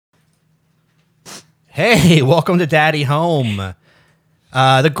Hey, welcome to Daddy Home.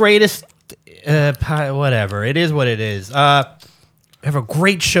 The greatest, whatever. It is what it is. I have a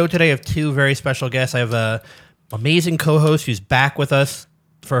great show today. I have two very special guests. I have a amazing co-host who's back with us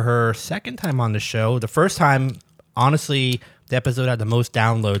for her second time on the show. The first time, honestly, the episode had the most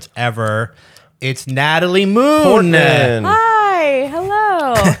downloads ever. It's Natalie Moon. Portman. Hi,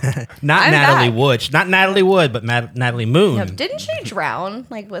 hello. Not I'm Natalie back. Wood. Not Natalie Wood, but Natalie Moon. No, didn't she drown?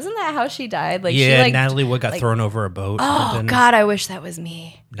 Like, wasn't that how she died? Like, Yeah, she, like, Natalie Wood got thrown over a boat. or Oh something. God, I wish that was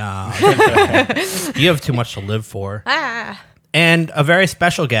me. No. You have too much to live for. Ah, And a very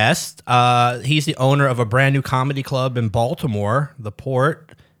special guest. He's the owner of a brand new comedy club in Baltimore, The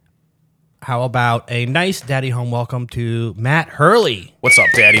Port. How about a nice Daddy Home welcome to Matt Hurley? What's up,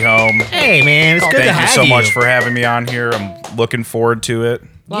 Daddy Home? Hey, man. It's good to Thank you have so much for having me on here. I'm looking forward to it.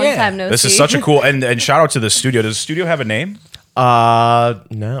 long Yeah. time no This see. is such a cool and shout out to the studio. Does the studio have a name?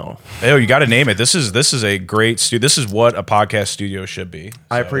 No. Oh, you got to name it. This is a great studio. This is what a podcast studio should be.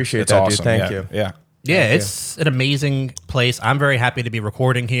 I So appreciate it's that, dude. awesome. Thank Yeah, you. Yeah. Yeah, it's an amazing place. I'm very happy to be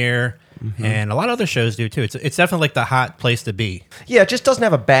recording here. And a lot of other shows do, too. It's definitely like the hot place to be. Yeah, it just doesn't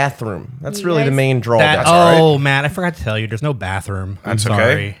have a bathroom. That's You really the guys- main drawback. Oh, Matt, I forgot to tell you. There's no bathroom. I'm That's okay.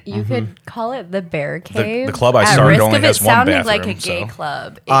 sorry. You could call it the Bear Cave. the club I At started risk only of has it one sounding like a bathroom, gay so.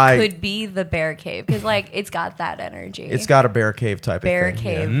 club. It I- could be the Bear Cave because, like, it's got that energy. It's got a bear cave type Bear of thing.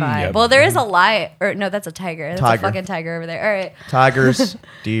 Cave Yeah. vibe. yeah. Well, there is a lion. Or no, that's a tiger. That's Tiger. a fucking tiger over there. All right, Tigers,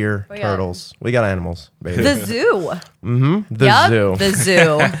 deer, We got- turtles. We got animals, baby. the zoo. The Yup, zoo. The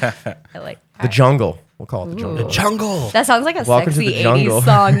zoo. I like The jungle. We'll call it the Ooh. jungle. Jungle. That sounds like a Welcome to sexy the jungle. 80s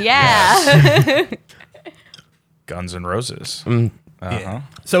song. Yeah. Guns N' Roses. Yeah.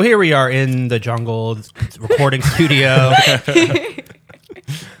 So here we are in the jungle, recording studio.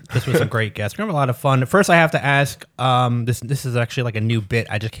 This was a great guest. We have a lot of fun. First, I have to ask. This is actually like a new bit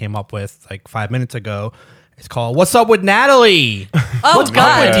I just came up with like 5 minutes ago. It's called "What's Up with Natalie." Oh, What's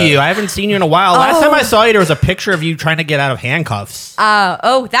God. up with you? I haven't seen you in a while. Last time I saw you, there was a picture of you trying to get out of handcuffs.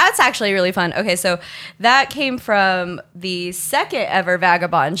 Oh, that's actually really fun. Okay, so that came from the second ever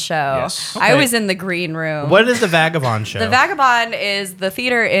Vagabond show. Yes. I Okay. was in the green room. What is the Vagabond show? The Vagabond is the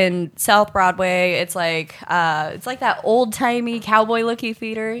theater in South Broadway. It's like that old timey cowboy looky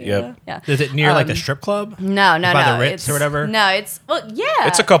theater. you Yep. know? Yeah. Is it near like a strip club? No, by the Ritz or whatever? No, it's yeah.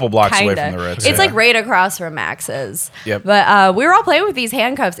 It's a couple blocks away kinda. from the Ritz, It's yeah. like right across from Max's. Yep. But we were all playing with these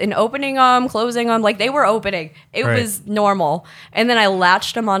handcuffs and opening them, closing them. Like they were opening. It Right. was normal. And then I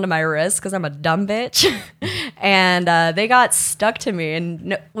latched them onto my wrist because I'm a dumb bitch. And they got stuck to me.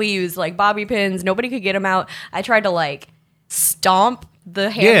 And we used like bobby pins. Nobody could get them out. I tried to like stomp the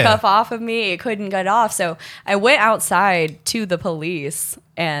handcuff off of me. It couldn't get off. So I went outside to the police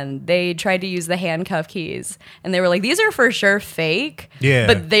and they tried to use the handcuff keys. And they were like, these are for sure fake. Yeah.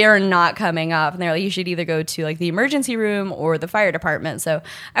 But they are not coming up. And they're like, you should either go to like the emergency room or the fire department. So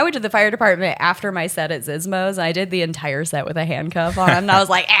I went to the fire department after my set at Zizmo's and I did the entire set with a handcuff on. And I was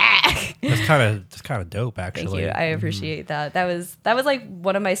like, ah. That's kind of dope, actually. Thank you. I appreciate that. That was like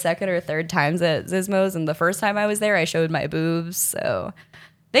one of my second or third times at Zizmo's, and the first time I was there, I showed my boobs, so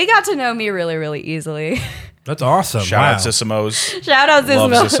they got to know me really, really easily. That's awesome. Shout Wow. out to Simo's. Shout out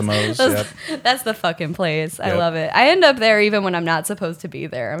Love Zizmo's. Zizmo's, That's the fucking place. I Yep. love it. I end up there even when I'm not supposed to be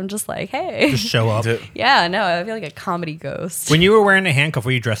there. I'm just like, hey, Just show up. yeah, no, I feel like a comedy ghost. When you were wearing a handcuff,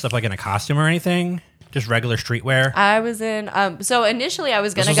 were you dressed up like in a costume or anything? Just regular streetwear? I was in. So initially, I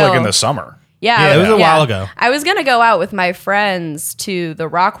was This gonna was go like in the summer. Yeah, it was a while ago. I was gonna go out with my friends to the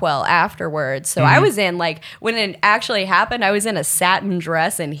Rockwell afterwards. So I was in like when it actually happened, I was in a satin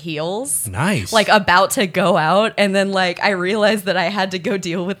dress and heels. Nice. Like about to go out, and then like I realized that I had to go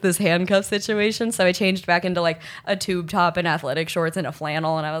deal with this handcuff situation. So I changed back into like a tube top and athletic shorts and a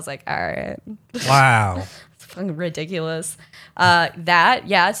flannel, and I was like, all right. Wow. It's fucking ridiculous.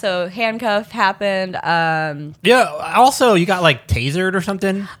 So handcuff happened. Yeah. Also, you got like tasered or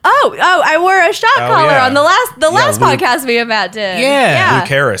something? I wore a shot collar yeah. on the last Luke- podcast me and Matt did. Yeah. Luke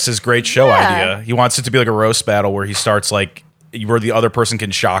Harris, his great show Yeah. idea. He wants it to be like a roast battle where he starts like where the other person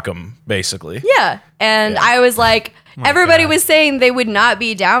can shock him, basically. Yeah. And Yeah. I was like, my everybody God. was saying they would not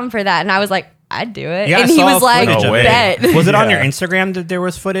be down for that. And I was like, I'd do it. Yeah, I and he saw was like, footage of it. bet. Was it on Yeah. your Instagram that there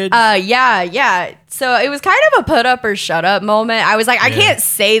was footage? Yeah. So it was kind of a put up or shut up moment. I was like, I can't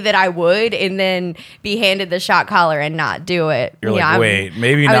say that I would and then be handed the shot collar and not do it. You're like, I'm- wait,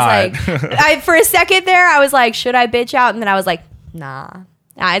 maybe I not. was like, for a second there, I was like, should I bitch out? And then I was like, nah.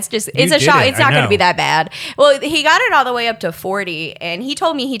 It's just, it's a did shot. it, It's I not going know. to be that bad. Well, he got it all the way up to 40, and he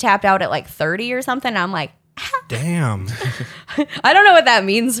told me he tapped out at like 30 or something. I'm like, Damn. I don't know what that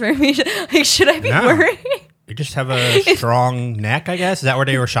means for me. Like, should I be No. worried? You just have a strong neck, I guess. Is that where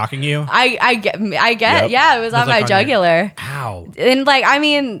they were shocking you? I get, Yep. yeah, it was on like my on your- jugular. Ow. And like, I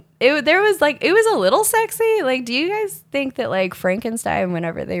mean, it was a little sexy. Like, do you guys think that like Frankenstein,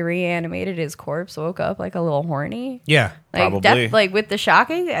 whenever they reanimated his corpse, woke up like a little horny? Yeah. Like, Probably. like with the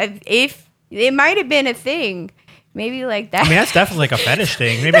shocking, if it might have been a thing, maybe like that. I mean, that's definitely like a fetish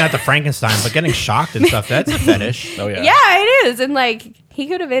thing. Maybe not the Frankenstein, but getting shocked and stuff, that's a fetish. Oh yeah. yeah, it is. And like, he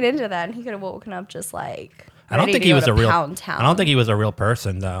could have been into that, and he could have woken up just like. I don't ready think to he go was to a real. Pound Town. I don't think he was a real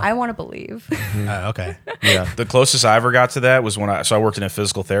person, though. I want to believe. Okay. Yeah. The closest I ever got to that was when I worked in a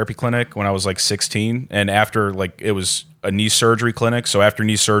physical therapy clinic when I was like 16, and after like it was a knee surgery clinic. So after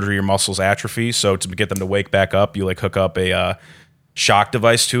knee surgery, your muscles atrophy. So to get them to wake back up, you like hook up a shock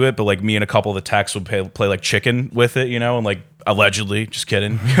device to it. But like me and a couple of the techs would play like chicken with it, you know, and like allegedly, just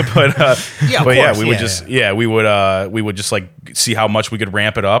kidding. but Yeah, of but yeah, course. we would Yeah, just we would just like see how much we could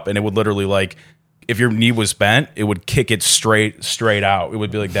ramp it up, and it would literally like. If your knee was bent, it would kick it straight out. It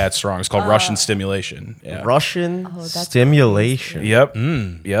would be like that strong. It's called Russian stimulation. Yeah. Russian that's stimulation. Yep.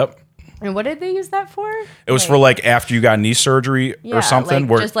 Yep. And what did they use that for? It was for like after you got knee surgery or something, like,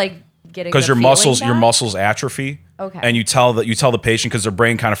 where just like getting because the your feeling back? muscles atrophy. Okay. And you tell the patient because their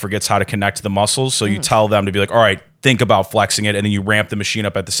brain kind of forgets how to connect to the muscles, so you Mm-hmm. tell them to be like, all right, think about flexing it, and then you ramp the machine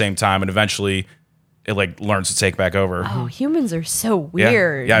up at the same time, and eventually it like learns to take back over. Oh, humans are so Yeah.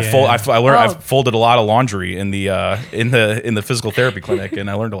 weird. Yeah, Yeah. I learned. Oh. I folded a lot of laundry in the physical therapy clinic, and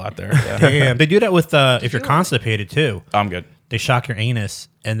I learned a lot there. Yeah. Yeah, they do that with if you're constipated too. I'm good. They shock your anus,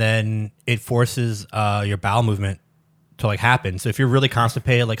 and then it forces your bowel movement to like happen. So if you're really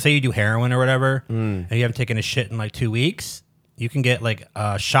constipated, like say you do heroin or whatever, and you haven't taken a shit in like 2 weeks, you can get like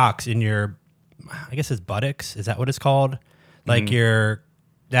shocks in your, I guess it's buttocks. Is that what it's called? Like your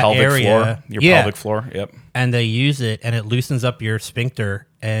that Pelvic area, floor. Your yeah. pelvic floor. Yep. And they use it, and it loosens up your sphincter,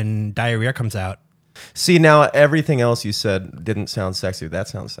 and diarrhea comes out. See, now everything else you said didn't sound sexy. That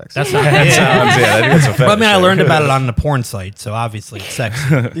sounds sexy. That's not. Yeah. Sounds- yeah, I think it's a Well, I mean, I fetish. learned about it on the porn site, so obviously it's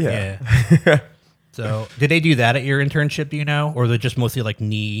sexy. Yeah. So, did they do that at your internship? Do you know, or they're just mostly like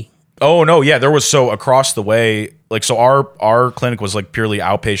knee? Oh no, yeah, there was so across the way, like so our clinic was like purely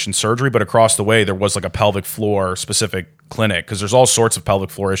outpatient surgery, but across the way there was like a pelvic floor specific clinic because there's all sorts of pelvic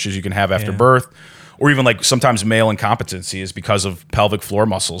floor issues you can have after Yeah. birth, or even like sometimes male incompetency is because of pelvic floor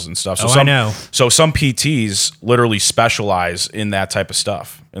muscles and stuff. So Oh, I know. So some PTs literally specialize in that type of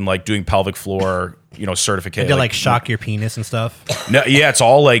stuff and like doing pelvic floor, certification. They like shock your penis and stuff. No, yeah, it's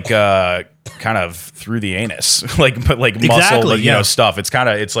all like kind of through the anus, but like muscle, Exactly, like, yeah. stuff. It's kind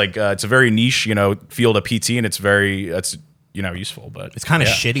of it's a very niche, field of PT, and it's useful, but It's kind of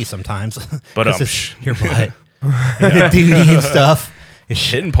yeah. shitty sometimes. But, 'Cause it's your butt, and the duty and stuff. It's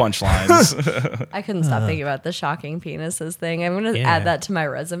shit. Hitting punchlines. I couldn't stop thinking about the shocking penises thing. I'm going to Yeah. add that to my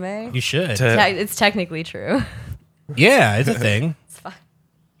resume. You should. It's technically true. Yeah, it's a thing. It's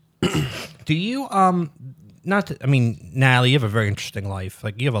fine. Do you not to, I mean, Natalie, you have a very interesting life.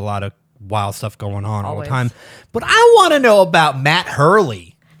 Like you have a lot of wild stuff going on all the Always. time. But I want to know about Matt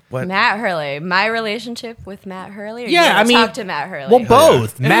Hurley. What? Matt Hurley. My relationship with Matt Hurley? Or Yeah, you wanna I mean- talk to Matt Hurley. Well,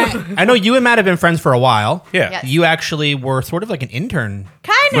 both. Matt, I know you and Matt have been friends for a while. Yeah. Yes. You actually were sort of like an intern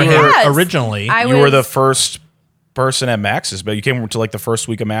Kind for of, her yes. originally. You were the first person at Max's, but you came to like the first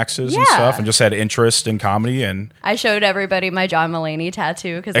week of Max's and Yeah. stuff, and just had interest in comedy. And I showed everybody my John Mulaney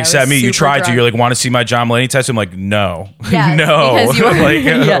tattoo because except me, you tried to. You're like, want to see my John Mulaney tattoo? I'm like, no, Yes, no. because you were, Like,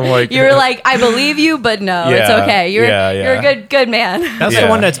 yeah. I'm like, you were like, I believe you, but no, it's Yeah, okay. You're yeah, you're yeah. a good man. That's Yeah. the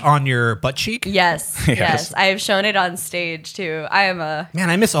one that's on your butt cheek? Yes, yes. I have shown it on stage too. I am a Man,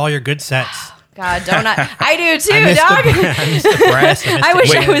 I miss all your good sets. God. Don't I do too, I miss dog. I miss the breast. miss I the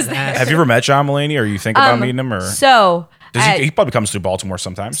wish I chin, was the there. ass. have you ever met John Mulaney, or you think about meeting him, or So does I- he probably comes through Baltimore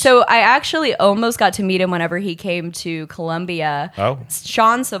sometimes? So I actually almost got to meet him whenever he came to Columbia. Oh.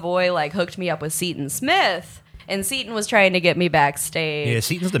 Sean Savoy like hooked me up with Seton Smith, and Seton was trying to get me backstage. Yeah,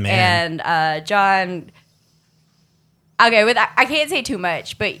 Seton's the man. And John. Okay, I can't say too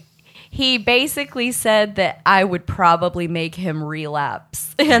much, but he basically said that I would probably make him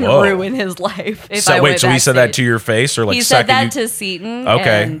relapse and Whoa. ruin his life if So I wait, went so he said that backstage. to your face, or like He said second that you? to Seton.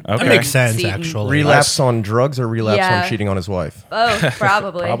 Okay, and okay. That makes sense, Seton. actually. Relapse on drugs or relapse Yeah. on cheating on his wife? Both,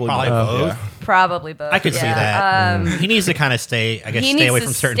 probably. Probably Probably both, both. Probably both. I could see yeah. that. He needs to kind of stay, I guess, He stay needs away to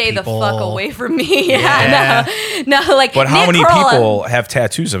from certain stay people. the fuck away from me. Yeah. No, like. But how Nick many Kroll, people have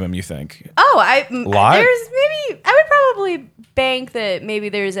tattoos of him? You think? Oh, lot? there's maybe I would probably bank that maybe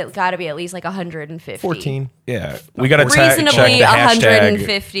there's got to be at least like 150. 14. Yeah, we got to Reasonably check the hashtag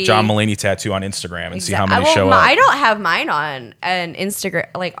 150. John Mulaney tattoo on Instagram and see how many Well, show up. I don't have mine on an Instagram,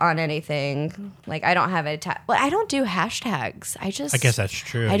 like on anything. Like I don't have a I don't do hashtags. I guess that's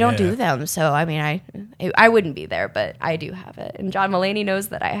true. I don't yeah. do them, so I mean, I wouldn't be there, but I do have it, and John Mulaney knows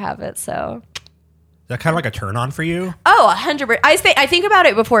that I have it. So Is that kind of like a turn on for you? 100%. I think about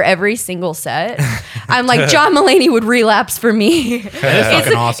it before every single set. I'm like, John Mulaney would relapse for me. That is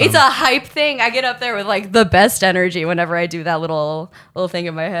fucking awesome. It's a hype thing. I get up there with like the best energy whenever I do that little thing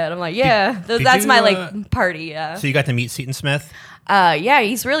in my head. I'm like, yeah, did that's you, my like party. Yeah. So you got to meet Seton Smith? Yeah,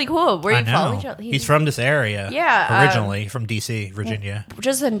 he's really cool. Where I you follow know. each other? He's from this area. Yeah, Originally from DC, Virginia.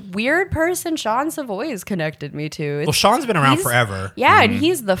 just a weird person Sean Savoy's connected me to. Well, Sean's been around he's- forever. Yeah, and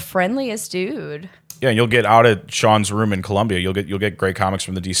he's the friendliest dude. Yeah, and you'll get out at Sean's room in Columbia. You'll get great comics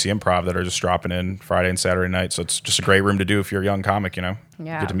from the DC Improv that are just dropping in Friday and Saturday night. So it's just a great room to do if you're a young comic. You know,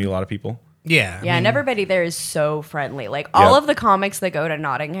 Yeah. get to meet a lot of people. Yeah. I Yeah, and mean, everybody there is so friendly. Like all Yep. of the comics that go to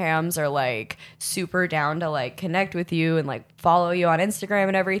Nottingham's are like super down to like connect with you and like follow you on Instagram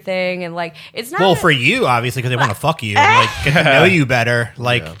and everything. And like it's not well, for you, obviously, because they want to fuck you and like, get to know you better.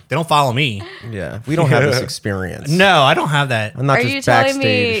 Like, they don't follow me. Yeah, we don't have this experience. No, I don't have that. I'm not Are just you telling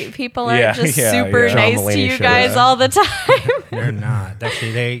backstage. me people are Yeah, just yeah, super yeah. nice John to Mulaney you show, guys yeah. all the time? They're not.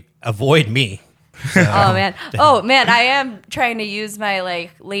 Actually, they avoid me. Oh man, I am trying to use my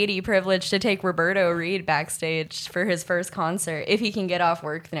like lady privilege to take Roberto Reed backstage for his first concert if he can get off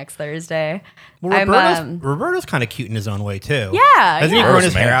work next Thursday. Well, Roberto's kind of cute in his own way, too. Yeah, Hasn't he yeah. grown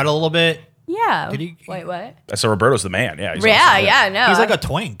his Man. hair out a little bit? Yeah. Did he- Wait, what? So Roberto's the man. Yeah, he's Yeah, awesome. yeah, no. He's like a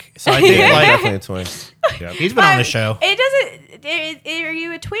twink. So I think, Yeah, like, definitely a twin. Yeah. he's been on the show. It doesn't. Are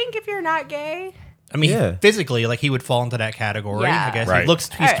you a twink if you're not gay? I mean, Yeah. physically, like, he would fall into that category, Yeah. I guess. Right. He's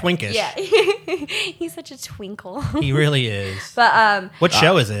twinkish. Yeah. He's such a twinkle. He really is. But What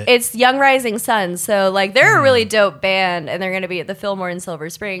show is it? it's Young Rising Sun. So like they're a really dope band, and they're gonna be at the Fillmore in Silver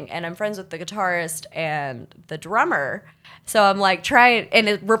Spring. And I'm friends with the guitarist and the drummer. So I'm like trying,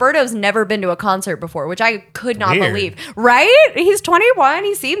 and Roberto's never been to a concert before, which I could not Weird. believe. Right? He's 21.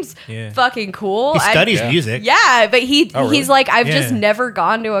 He seems Yeah. fucking cool. He studies Yeah. music. Yeah, but really? he's like, I've just Yeah. never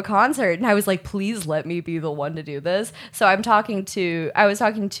gone to a concert, and I was like, please let me be the one to do this. So I was talking to What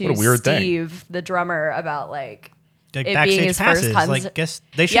a weird thing. Steve, the drummer, about like Like, it being backstage his passes. first concert. Like, guess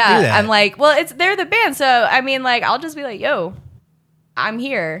they should yeah, do that. I'm like, well, they're the band, so I mean, like, I'll just be like, yo, I'm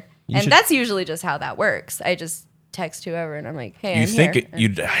here, and should- that's usually just how that works. I just text whoever, and I'm like, hey, You I'm think here.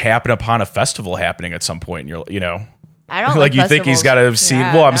 you'd happen upon a festival happening at some point, and I don't like you think he's festivals. got to have seen.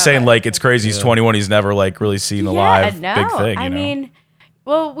 Yeah, well, I'm no. saying like it's crazy. He's 21. He's never like really seen a live no. big thing. I You know? mean,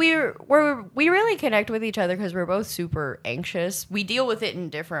 well, we really connect with each other because we're both super anxious. We deal with it in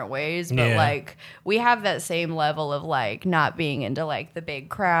different ways, but Yeah. like we have that same level of like not being into like the big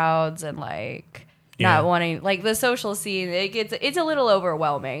crowds and like Yeah. not wanting like the social scene. It's a little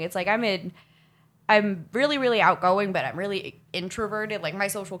overwhelming. It's like I'm really, really outgoing, but I'm really introverted. Like my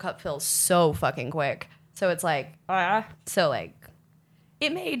social cup fills so fucking quick. So it's like, so like,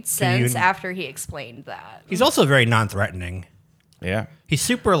 it made sense after he explained that. He's also very non-threatening. yeah. He's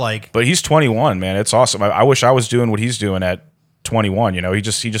super, like, But he's 21, man. It's awesome. I wish I was doing what he's doing at 21. You know, he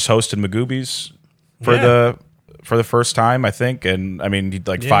just hosted Magoobies for the first time, I think, and I mean, he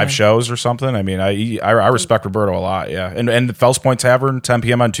like 5 shows or something. I mean, I respect Roberto a lot. Yeah, and the Fells Point Tavern, 10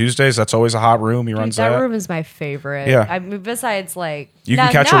 p.m. on Tuesdays. That's always a hot room. He runs That that. room is my favorite. Yeah. I mean, besides like You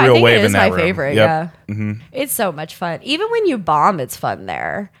can catch a real I think wave it in is that my room. favorite. Yep. Mm-hmm. Yeah, it's so much fun. Even when you bomb, it's fun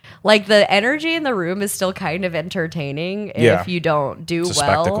there. Like the energy in the room is still kind of entertaining Yeah. if you don't do It's a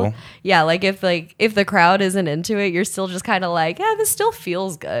well. spectacle. Yeah, like if the crowd isn't into it, you're still just kind of like, yeah, this still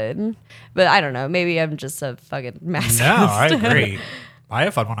feels good. But I don't know. Maybe I'm just a fucking masochist. no, I agree. I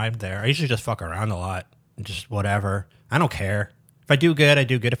have fun when I'm there. I usually just fuck around a lot. Just whatever. I don't care. If I do good, I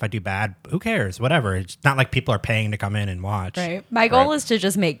do good. If I do bad, who cares? Whatever. It's not like people are paying to come in and watch. Right. My goal Right. is to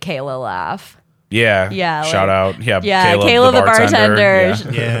just make Kayla laugh. Yeah. Yeah, Shout like- out. Yeah. Yeah, Caleb, Kayla the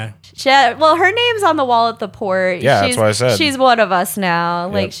bartender. Yeah. Yeah. Well, her name's on the wall at the port. Yeah, that's what I said. She's one of us now.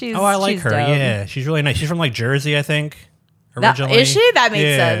 Like Yep. she's. Oh, I like she's her. dope. Yeah. She's really nice. She's from like Jersey, I think. That- Originally. is she? That makes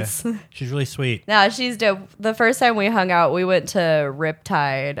Yeah. sense. She's really sweet. No, she's dope. The first time we hung out, we went to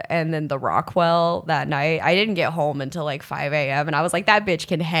Riptide and then the Rockwell that night. I didn't get home until like 5 a.m. and I was like, that bitch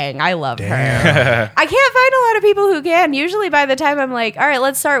can hang. I love her. I can't find a lot of people who can. Usually by the time I'm like, all right,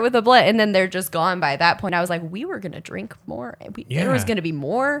 let's start with a blunt, and then they're just gone by that point. I was like, we were going to drink more. There was Yeah. going to be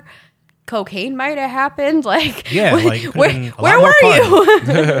more. Cocaine might have happened. Like, Yeah, like, it could've where, been a lot where more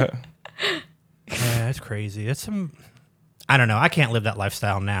were you? Yeah, that's crazy. That's some. I don't know. I can't live that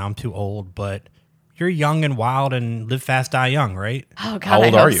lifestyle now. I'm too old. But You're young and wild and live fast, die young, right? Oh God, How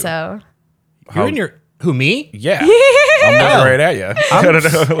old I are hope you? so. You're in your who me? Yeah. I'm looking right at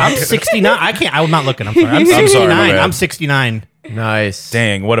you. I'm 69. I can't. I'm not looking. I'm sorry. I'm sorry, 69. my bad. I'm 69. Nice.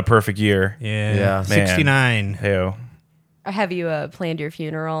 Dang, what a perfect year. Yeah. Yeah. Man. 69. Ew. Have you planned your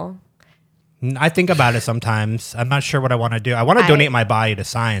funeral? I think about it sometimes. I'm not sure what I want to do. I want to donate my body to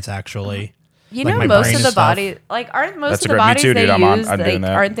science, actually. You Like know, my most brain of and the stuff. bodies, like, aren't most That's of a the great- me bodies too, they dude. I'm use, doing like,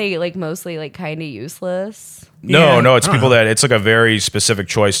 that. aren't they like mostly like kind of useless? No, Yeah, no, it's I don't people know. that it's like a very specific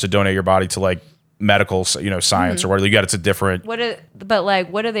choice to donate your body to like medical, science or whatever. You got it's a different. What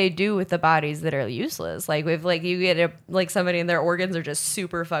do they do with the bodies that are useless? Like if like you get like somebody and their organs are just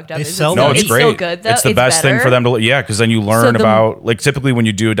super fucked up. They Is it sell still, them. No, it's it's great. still good though. It's the best thing better? for them to, because then you learn the- about like typically when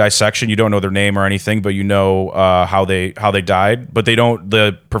you do a dissection, you don't know their name or anything, but you know how they died, but they don't.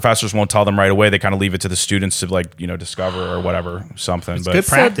 The professors won't tell them right away. They kind of leave it to the students to like discover or whatever something. But good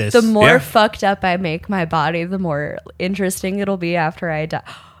So practice. the more Yeah. fucked up I make my body, the more interesting it'll be after I die.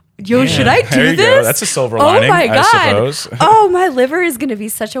 Yo, Yeah. should I do There you this? go. That's a silver lining, Oh my I god! suppose. Oh, my liver is gonna be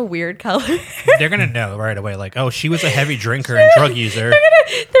such a weird color. They're going to know right away, like, oh, she was a heavy drinker and drug user. They're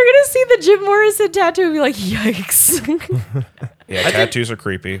gonna see the Jim Morrison tattoo and be like, "Yikes!" Yeah, tattoos are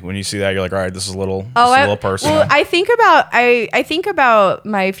creepy. When you see that, you're like, all right, this is a little, personal. Well, I think about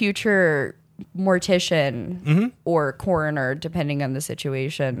my future mortician or coroner, depending on the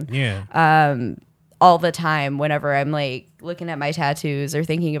situation. Yeah. All the time whenever I'm like looking at my tattoos or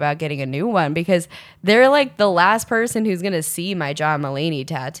thinking about getting a new one, because they're like the last person who's gonna see my John Mulaney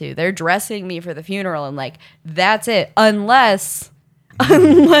tattoo. They're dressing me for the funeral and like that's it, unless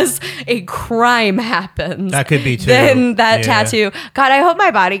a crime happens. That could be too. Then that Yeah. tattoo. God, I hope my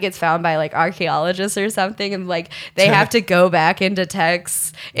body gets found by like archaeologists or something, and like they have to go back into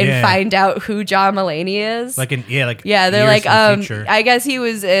texts and Yeah. find out who John Mulaney is. Like, Yeah, they're years like, in the future. I guess he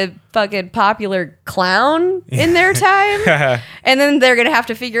was a fucking popular clown in their time. And then they're gonna have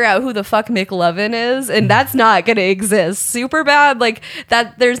to figure out who the fuck McLovin is, and that's not gonna exist. Super bad, like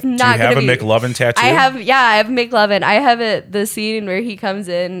that. There's do you not have gonna a be. McLovin tattoo? I have McLovin. I have it. The scene where he comes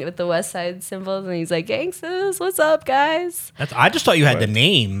in with the West Side symbols and he's like, "Gangsters, what's up, guys?" I just thought you had the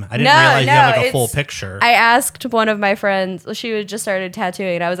name. I didn't No, realize you had like a it's- full picture. I asked one of my friends. She had just started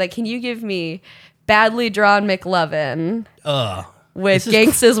tattooing, and I was like, "Can you give me badly drawn McLovin?" Ugh. with This is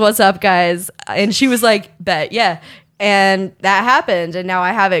Gangsters, what's up, guys? And she was like, bet, yeah. And that happened, and now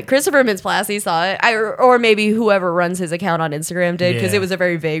I have it. Christopher Mintz-Plasse saw it, or maybe whoever runs his account on Instagram did, because Yeah. it was a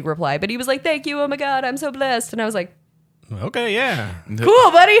very vague reply. But he was like, "Thank you, oh my god, I'm so blessed." And I was like, Okay, yeah.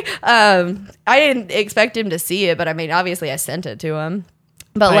 "Cool, buddy." I didn't expect him to see it, but I mean, obviously, I sent it to him.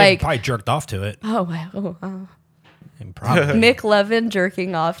 But I like, probably jerked off to it. oh wow, And probably Mick Levin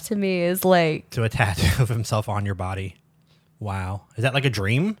jerking off to me is like, to a tattoo of himself on your body. Wow. Is that like a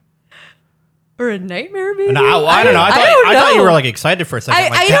dream? or a nightmare, maybe. No, I don't know. I thought you know. were like excited for a second.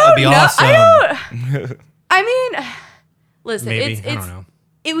 Like, I that would be don't know. awesome. I don't. I mean, listen, Maybe. it's I don't know.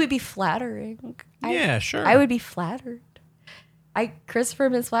 it would be flattering. Yeah, sure. I would be flattered. Christopher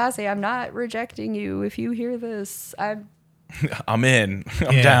Mintz-Plasse, I'm not rejecting you if you hear this. I'm in.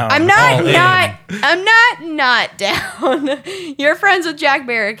 I'm Yeah. down. I'm not all in. not down. You're friends with Jack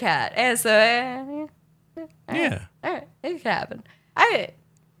Barricat, and so Yeah. all right, it could happen. I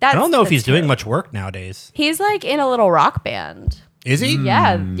don't know if he's doing much work nowadays. He's like in a little rock band. Is he?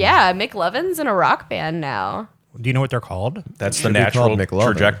 Yeah, Mick Levin's in a rock band now. Do you know what they're called? That's the Should be natural called McLovin.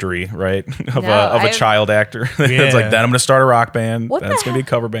 trajectory, right? Of No, a I've- child actor. Yeah. It's like, then I'm going to start a rock band. What Then it's the going to be a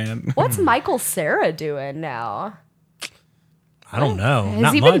cover band. What's Michael Cera doing now? I don't know. Has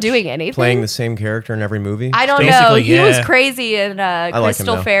Not he much. been doing anything? Playing the same character in every movie. I don't know. Basically, He was yeah. crazy in like him,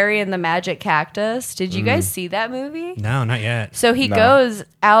 Crystal though. Fairy and the Magic Cactus. Did you guys see that movie? No, not yet. So he No. goes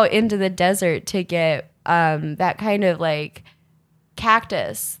out into the desert to get that kind of like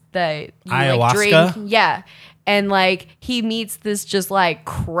cactus that you like Ayahuasca? drink. Yeah. And like he meets this just like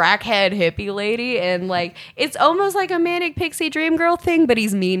crackhead hippie lady, and like it's almost like a manic pixie dream girl thing, but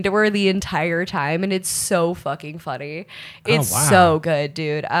he's mean to her the entire time, and it's so fucking funny. It's wow. so good,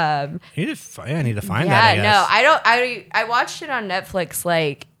 dude. I need to find that. I guess. No, I don't. I watched it on Netflix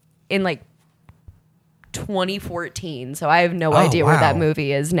like in like 2014, so I have no idea where that wow.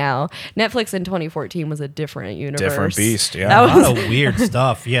 movie is now. Netflix in 2014 was a different universe, Different beast, yeah. That A was lot of weird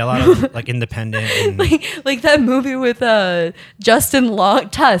stuff. Yeah, a lot of like independent. And, like that movie with Justin Long,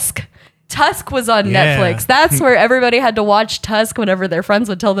 Tusk. Tusk was on Yeah. Netflix. That's where everybody had to watch Tusk whenever their friends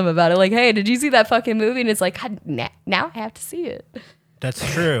would tell them about it. Like, hey, did you see that fucking movie? And it's like, God, now I have to see it.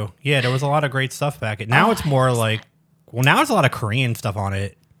 that's true. Yeah, there was a lot of great stuff back. Now it's more like, well, now it's a lot of Korean stuff on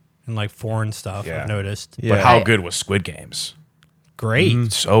it and like foreign stuff. Yeah. I've noticed. Yeah. But how I- good was Squid Games?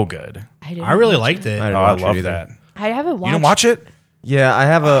 great. So good. I really liked it. I didn't Oh, I watch it love either. that. I haven't watched. You didn't watch it? Yeah, I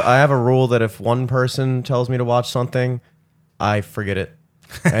have a rule that if one person tells me to watch something, I forget it.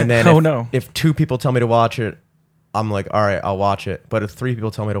 And then Oh, no. if two people tell me to watch it, I'm like, all right, I'll watch it. But if 3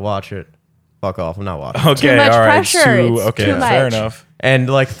 people tell me to watch it, fuck off, I'm not watching. Okay, Too much all right. pressure. It's Okay, too fair much. enough. And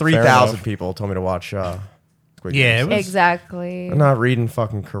like 3,000 enough. people told me to watch. Squid Yeah, Games. it was- Exactly. I'm not reading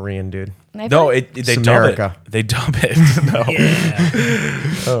fucking Korean, dude. And I No, feel like they It's dub America. it. They dub it. No.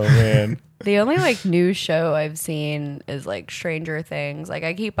 Oh man. the only like new show I've seen is like Stranger Things. Like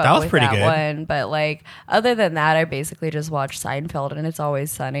I keep up That was with pretty that good. one, but like other than that, I basically just watch Seinfeld and It's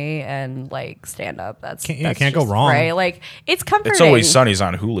Always Sunny and like stand up. That's Can't go just- wrong. right? Like it's comforting. It's Always Sunny's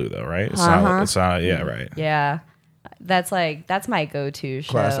on Hulu though, right? It's Uh-huh. not. It's not. Yeah, right. Yeah, that's my go-to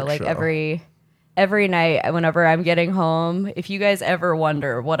show. Classic Like show. every night whenever I'm getting home. If you guys ever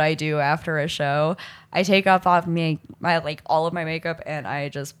wonder what I do after a show, I take off my like all of my makeup and I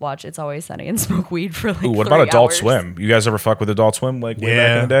just watch It's Always Sunny and smoke weed for like. Ooh, what 3 about Adult hours. Swim? You guys ever fuck with Adult Swim like way back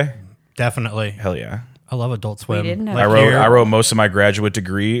Yeah. in the day? Definitely. Hell yeah. I love Adult Swim. didn't have Like that. I wrote most of my graduate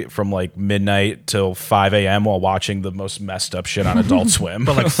degree from like midnight till 5 a.m. while watching the most messed up shit on Adult Swim.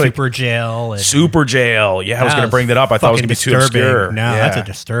 But like Super Jail. And Super Jail. Yeah, I was That going to bring that up. I thought it was fucking going to be too disturbing. obscure. No, Yeah. that's a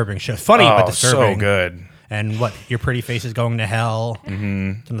disturbing show. Funny, Oh, but disturbing. so good. And what? Your Pretty Face is Going to Hell.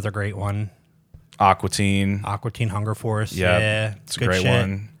 Mm-hmm. It's another great one. Aqua Teen. Aqua Teen Hunger Force. Yep. Yeah. It's a good great shit.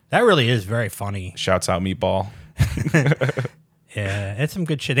 one. That really is very funny. Shouts out Meatball. Yeah, it's some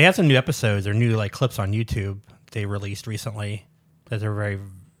good shit. They have some new episodes or new like clips on YouTube they released recently that are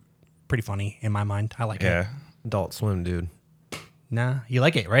pretty funny in my mind. I like Yeah. it. Adult Swim, dude. Nah, you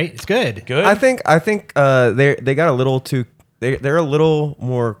like it, right? It's good. Good. I think they got a little too. They're a little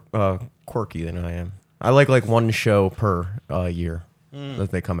more quirky than I am. I like one show per year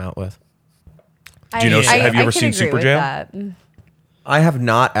that they come out with. Do you know- have you ever can seen agree Super with Jail? that. I have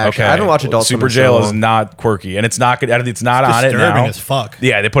not actually. I haven't watched Adult Swim Super in so Jail is long. not quirky, and it's not good. It's not on it Disturbing now. as fuck.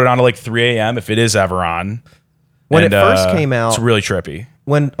 Yeah, they put it on to like 3 a.m. if it is ever on. When And, it first came out, it's really trippy.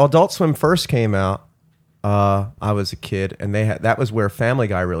 when Adult Swim first came out, I was a kid, and that was where Family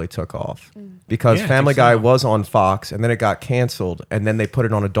Guy really took off because Yeah, I Family think Guy so. was on Fox, and then it got canceled, and then they put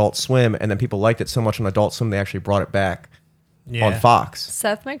it on Adult Swim, and then people liked it so much on Adult Swim they actually brought it back Yeah. on Fox.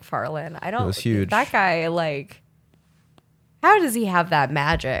 Seth MacFarlane. I don't. was huge. That guy, like, how does he have that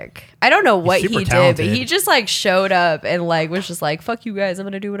magic? I don't know what he super did, talented. but he just like showed up and like was just like, "Fuck you guys, I'm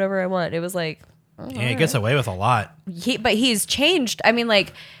gonna do whatever I want." It was like, Yeah, it gets away with a lot. but he's changed. I mean,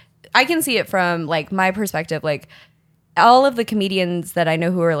 like, I can see it from like my perspective, like. All of the comedians that I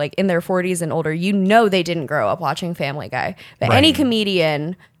know who are like in their 40s and older, you know, they didn't grow up watching Family Guy. But Right. any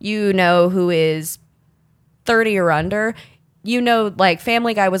comedian you know who is 30 or under, you know, like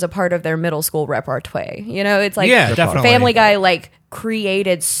Family Guy was a part of their middle school repertoire. You know, it's like Yeah, definitely. Family Guy like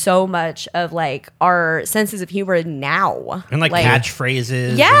created so much of like our senses of humor now. And like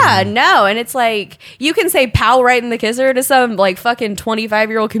catchphrases. Yeah, and- no, and it's like you can say "pal" right in the kisser to some like fucking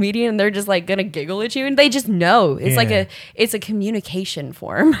 25-year-old comedian, and they're just like gonna giggle at you, and they just know it's like Yeah. it's a communication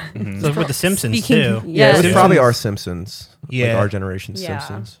form. So with The Simpsons Speaking- too. yeah. It was Simpsons- probably our Simpsons. Yeah. Like our generation's Yeah.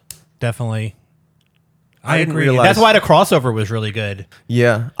 Simpsons. Definitely. I I didn't agree. realize- That's why the crossover was really good.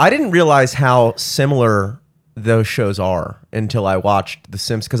 Yeah. I didn't realize how similar those shows are until I watched The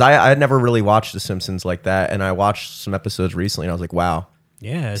Simpsons. Because I had never really watched The Simpsons like that. And I watched some episodes recently and I was like, wow.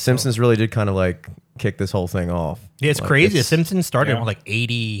 Yeah. Simpsons really did kind of like kick this whole thing off. Yeah, it's Like, crazy. The Simpsons started Yeah. in like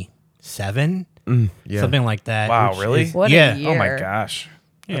 87, yeah. something like that. Wow, which really? is- What a yeah. year. Oh my gosh,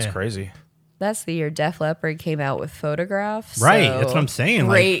 that's Yeah. crazy. That's the year Def Leppard came out with Photographs. Right, so that's what I'm saying,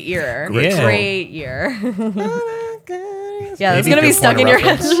 like- Great year. Great song. Great year. Yeah, that's Maybe gonna be good stuck point in of your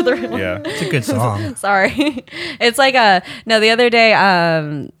head. reference. Yeah. It's a good song. Sorry. It's like the other day,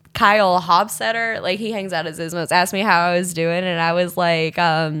 Kyle Hobsetter, like he hangs out at Zizmos, asked me how I was doing, and I was like,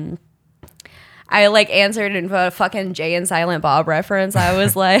 I like answered in a fucking Jay and Silent Bob reference. I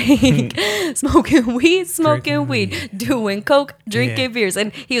was like, smoking weed, doing coke, drinking Yeah. beers.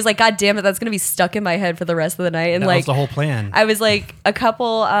 And he was like, God damn it, that's gonna be stuck in my head for the rest of the night. And That like was the whole plan. I was like a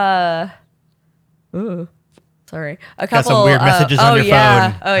couple sorry. A Got couple some weird messages on your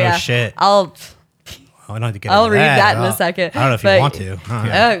yeah. phone. Oh yeah. shit. I'll I don't have to get I'll into read that in a Oh, second, I don't know if but- you want to.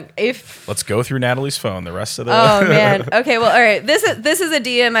 Huh. if Let's go through Natalie's phone. The rest of the. oh man. Okay, well, all right. This is a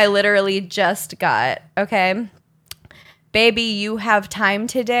DM I literally just got. Okay. Baby, you have time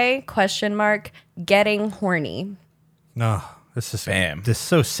today? Question mark. Getting horny. No, this is Bam. This is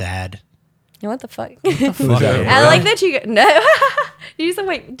so sad. You know what the fuck? Fuck that? it. I like that you no.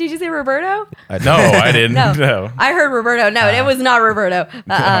 Did you say Roberto? No, I didn't. No. No. I heard Roberto. No, it was not Roberto.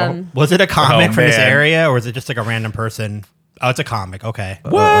 Was it a comic Oh, from this man. area, or was it just like a random person? Oh, it's a comic. Okay.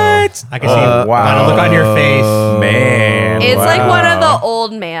 What? I can see the wow. look on your face. Man. It's like one of wow. the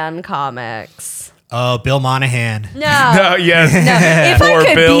old man comics. Oh, Bill Monahan. No. No, yes. No. If Poor I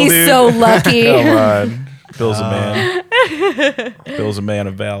could Bill, be dude. so lucky. Come on. Bill's a man. Bill's a man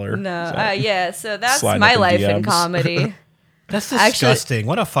of valor. No. Yeah, so that's Sliding my up in life in DMs. comedy. That's Actually- disgusting.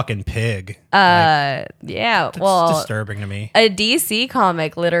 What a fucking pig. Yeah, That's well, disturbing to me. a DC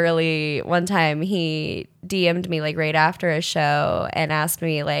comic literally one time he DM'd me like right after a show and asked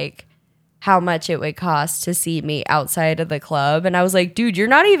me like how much it would cost to see me outside of the club. And I was like, dude, you're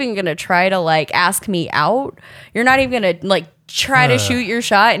not even going to try to like ask me out. You're not even going to like try to shoot your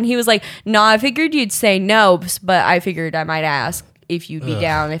shot. And he was like, no, I figured you'd say no, but I figured I might ask if you'd be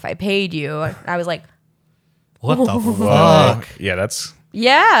down if I paid you. And I was like, What the fuck? Yeah, that's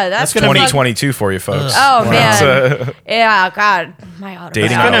yeah, that's gonna gonna 2022 for you folks. Oh man, yeah, God, my autograph.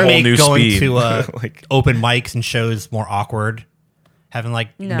 Dating It's on a gonna whole make new going speed. to Like- open mics and shows more awkward. Having like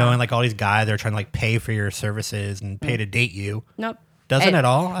No. knowing like all these guys that are trying to like pay for your services and pay to date you. Nope. Doesn't And- at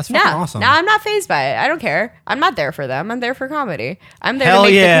all? That's No, fucking awesome. no, I'm not phased by it. I don't care. I'm not there for them. I'm there for comedy. I'm there Hell to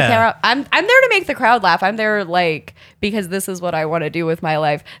make yeah. the crowd. I'm there to make the crowd laugh. I'm there like because this is what I want to do with my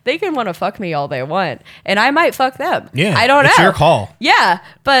life. They can want to fuck me all they want, and I might fuck them. Yeah, I don't know. it's your call. Yeah,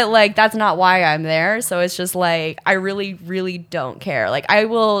 but like that's not why I'm there. So it's just like I really, really don't care. Like I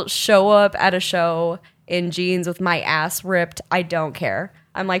will show up at a show in jeans with my ass ripped. I don't care.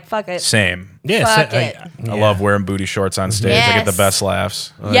 I'm like fuck it. Same. Yeah, Fuck it. I love wearing booty shorts on stage. I get the Yes. best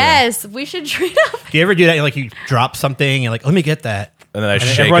laughs. Yes, we should treat them. Do you ever do that? Like you drop something and like, let me get that. And then I shake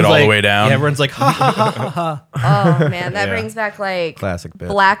it everyone's all like- the way down. Yeah, everyone's like, ha ha ha ha ha. Oh man, that Yeah. brings back like Classic bit.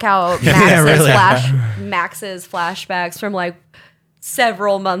 blackout Yeah, really. Max's flashbacks from like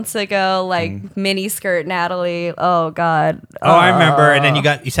several months ago, like mini skirt Natalie. Oh god. Oh, I remember. And then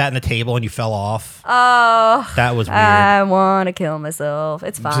you sat on the table and you fell off. Oh, That was weird. I want to kill myself.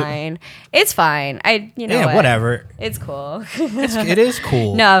 It's fine. It's fine. You know yeah, what? whatever. It's cool. It is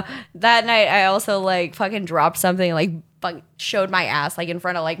cool. No, that night I also like fucking dropped something like showed my ass like in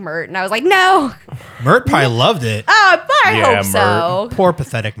front of like Mert, and I was like, no. Mert probably loved it. Oh, but I Yeah, hope so. Poor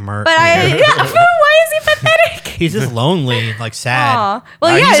pathetic Mert. But why is he pathetic? He's just lonely, like sad. Aw.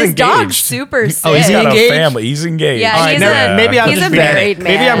 Well, Nah, yeah, he's his dog's engaged. super sick. Oh, is He's he got engaged? a family. He's engaged. Yeah, All right, he's never- a- maybe I'm he's just a married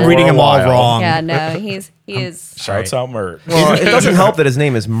maybe man. I'm reading For a him all while. wrong. Yeah, no, he is. Shouts out Mert. Well, it doesn't help that his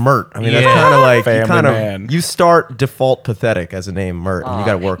name is Mert. I mean, that's Yeah. kind of like Family man. you start default pathetic as a name Mert, and you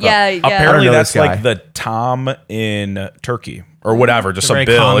got to work Yeah, up. yeah. I Apparently, don't know that's this guy. like the Tom in Turkey or whatever. Just It's a a very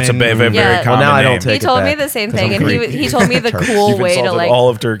bill. It's a common- very Yeah. common Well, now I name. don't take He it told me back, the same 'cause thing, I'm and Greek. he told me the Turkish. cool You've way to insulted like all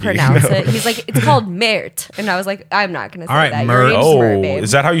of Turkey. pronounce it. He's like, it's called Mert, and I was like, I'm not gonna say All right, that. Mert. Your name's Mert, Oh, babe.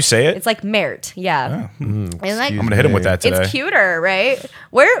 is that how you say it? It's like Mert, yeah. And like, I'm gonna hit him with that today. it's cuter, right?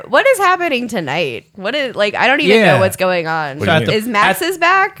 What is happening tonight? What is like? I don't even Yeah. know what's going on. What do you mean? Is Max's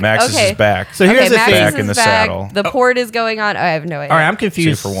back? Max okay. is back. So here's the Max's thing. is Back in the back. saddle. The port is going on. I have no idea. All right, I'm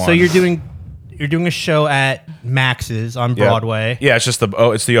confused. 2 for 1. So you're doing a show at Max's on Yeah. Broadway. Yeah, it's just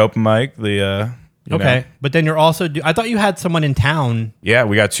it's the open mic. The you Okay, know. but then you're also. I thought you had someone in town Yeah,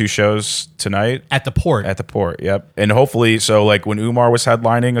 we got 2 shows tonight at the port. at the port. Yep, and hopefully, so like when Umar was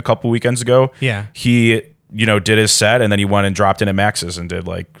headlining a couple weekends ago, Yeah. he did his set and then he went and dropped in at Max's and did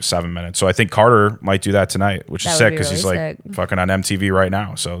like 7 minutes. So I think Carter might do that tonight, which That is would sick be because he's really like sick. fucking on MTV right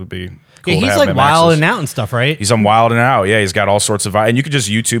now. So it'd be cool. yeah, to he's have like him at wild Max's. and out and stuff, right? He's on Wild and Out. Yeah, he's got all sorts of. And you could just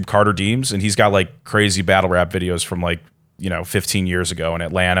YouTube Carter Deems, and he's got like crazy battle rap videos from like 15 years ago in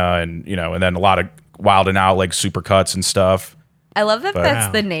Atlanta, and and then a lot of Wild and Out like super cuts and stuff. I love that that's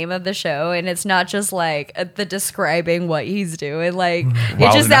Wow. the name of the show, and it's not just like the describing what he's doing. Like it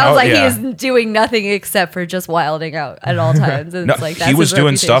Wilding just sounds out, like yeah. he's doing nothing except for just wilding out at all times. And No, it's like that's he was his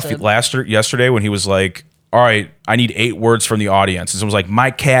doing stuff reputation. yesterday when he was like, "All right, I need 8 words from the audience." And someone was like,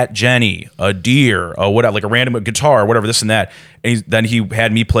 "My cat Jenny, a deer, a whatever, like a random guitar, whatever, this and that." And then he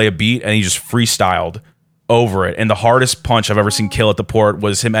had me play a beat, and he just freestyled over it. And the hardest punch I've ever seen kill at the port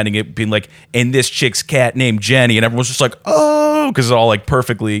was him ending it being like, "And this chick's cat named Jenny," and everyone's just like, "Oh," because it all like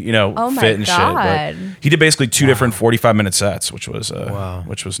perfectly, Oh my fit and shit. God. But he did basically 2 different 45-minute sets, which was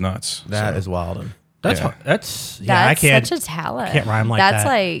which was nuts. That is wild. That's Yeah. That's That's I can't. such a talent. can't rhyme like that's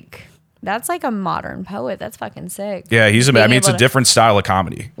that. That's like a modern poet. That's fucking sick. Yeah, I Being mean, it's a able to- different style of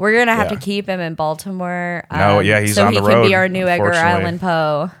comedy. We're gonna have Yeah. to keep him in Baltimore. No, yeah, he's so on he the can road, be our new Edgar unfortunately. Allan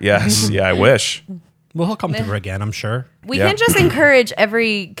Poe. Yes, yeah, I wish. Well, he'll come through again, I'm sure. We Yeah. can just encourage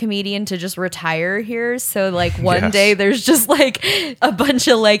every comedian to just retire here. So like one Yes. day there's just like a bunch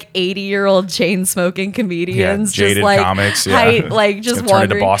of like 80-year-old chain smoking comedians, jaded just like comics, yeah. like It's just gonna turn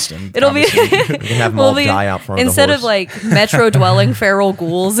into wandering. Boston It'll be comedy scene. We can have them we'll all be- die out front of the instead horse. of like metro dwelling feral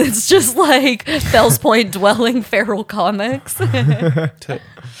ghouls. It's just like Fells Point dwelling feral comics. That'd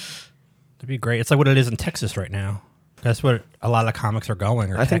be great. It's like what it is in Texas right now. That's what a lot of comics are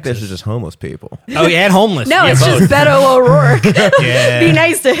going. Or I think this Texas. is just homeless people. Oh, yeah, and homeless. No, yeah, it's both. just Beto O'Rourke. Yeah. Be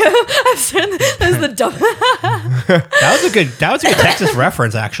nice to him. That's the dumb. That was a good Texas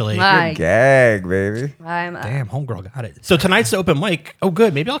reference, actually. My, Gag, baby. I'm Damn, homegirl got it. So tonight's the open mic. Oh,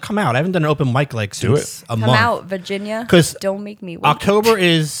 good. Maybe I'll come out. I haven't done an open mic like Do since a come month. out, Virginia. 'Cause don't make me wait. October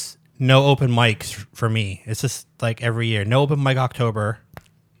is no open mics for me. It's just like every year. No open mic October.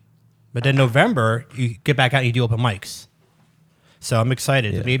 But then November, you get back out and you do open mics. So I'm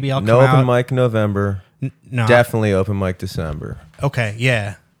excited. Maybe I'll come No out. open mic November. No. Definitely open mic December. Okay,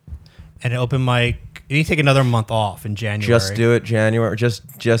 yeah. And an open mic. You need to take another month off in January. Just do it January. Just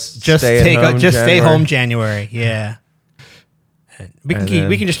stay stay at home. stay home January. January. Yeah. And we can And keep, then-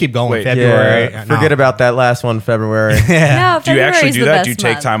 we can just keep going. Wait, February. Yeah, forget about that last one, February. Yeah. No, Do you actually February's do the that? best Do you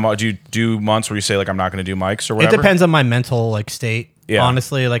take month. time off? Do you do months where you say like I'm not going to do mics or It whatever? depends on my mental like state. Yeah.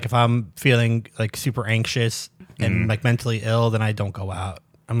 Honestly, like if I'm feeling like super anxious and like mentally ill, then I don't go out.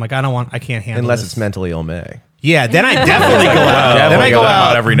 I'm like I can't handle Unless this. it's mentally ill May. Yeah, then I definitely go out. Definitely Then I go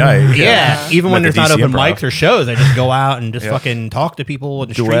out every night. Yeah, even when Like there's the not DC open Improv. mics or shows, I just go out and just Yeah. fucking talk to people in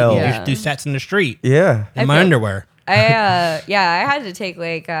the street. Dwell. And Yeah. just do sets in the street Yeah. in my feel- underwear. I had to take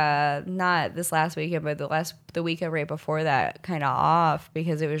like not this last weekend, but the weekend right before that kind of off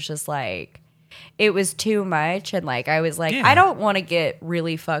because it was just like it was too much and like I was like Yeah. I don't want to get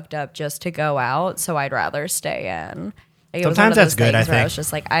really fucked up just to go out, so I'd rather stay in. Like, it was one Sometimes of those that's good, things I where I think. was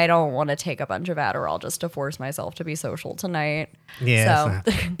just like I don't want to take a bunch of Adderall just to force myself to be social tonight. Yeah,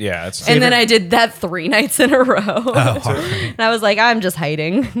 So, Yeah, it's and then I did that 3 nights in a row, Oh, and I was like I'm just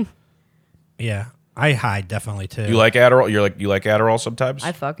hiding. yeah. I hide definitely too. you like Adderall. You like Adderall sometimes.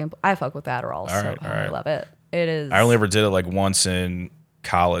 I fuck with Adderall. So right, all right. I love it. It is. I only ever did it like once in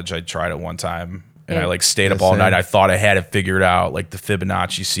college. I tried it one time. And I Yeah. like stayed up The all same. night. I thought I had it figured out, like the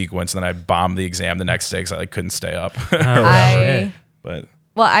Fibonacci sequence, and then I bombed the exam the next day because I like couldn't stay up. I But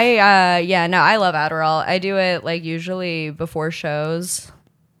well, I love Adderall. I do it like usually before shows,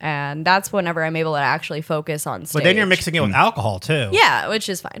 and that's whenever I'm able to actually focus on stage. but then you're mixing it with alcohol too. Yeah, which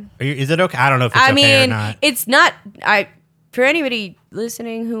is fine. Is it okay? I don't know if it's I okay or mean, not. it's not. For anybody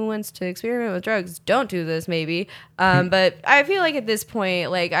listening who wants to experiment with drugs, don't do this. Maybe, but I feel like at this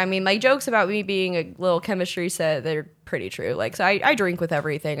point, like I mean, my jokes about me being a little chemistry set, they're pretty true. Like, so I drink with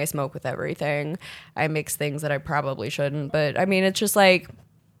everything, I smoke with everything, I mix things that I probably shouldn't. But I mean, it's just like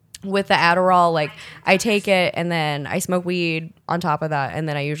with the Adderall, like I take it and then I smoke weed on top of that, and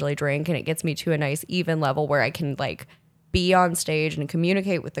then I usually drink, and it gets me to a nice even level where I can like be on stage and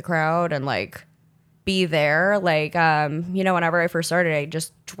communicate with the crowd and like be there. Like, whenever I first started, I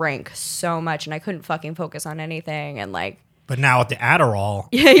just drank so much and I couldn't fucking focus on anything. And like, But now with the Adderall,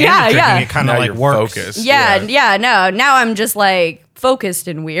 Yeah, and yeah, drinking, yeah. it kind now of like you're works. focused. no, now I'm just like focused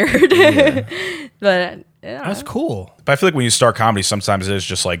and weird. But yeah. That's cool. But I feel like when you start comedy, sometimes it is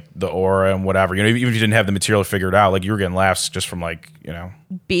just like the aura and whatever. You know, even if you didn't have the material figured out, like you were getting laughs just from like, you know,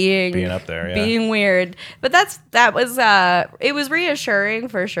 being up there, yeah. being weird. But that was it was reassuring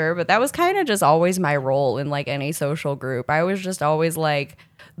for sure, but that was kind of just always my role in like any social group. I was just always like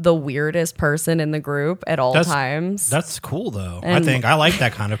the weirdest person in the group at all times. That's cool though. I And- think I like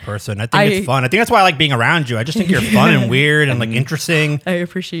that kind of person. I think it's fun. I think that's why I like being around you. I just think you're fun and weird and like interesting, I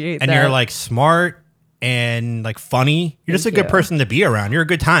appreciate and that. you're like smart and like funny. You're just a Thank good you. person to be around. You're a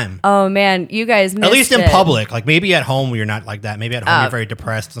good time. Oh man, you guys missed At least in it. public. Like maybe at home you're not like that. Maybe at home you're very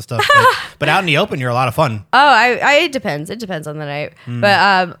depressed and stuff. But out in the open you're a lot of fun. Oh, it depends. It depends on the night.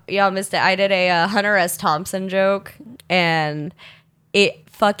 But y'all missed it. I did a Hunter S. Thompson joke, and it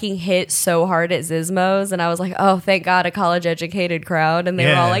fucking hit so hard at Zizmos, and I was like, oh, thank God, a college educated crowd, and they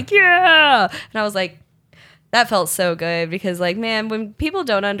were Yeah. all like, yeah, and I was like, that felt so good because like, man, when people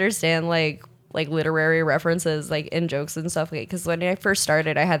don't understand like literary references like in jokes and stuff, like because when I first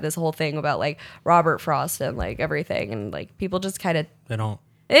started, I had this whole thing about like Robert Frost and like everything, and like people just kind of They don't.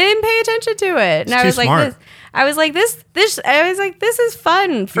 they didn't pay attention to it. And I too was like, smart. this is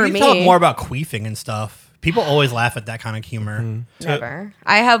fun for you me. can talk more about queefing and stuff. People always laugh at that kind of humor. Never.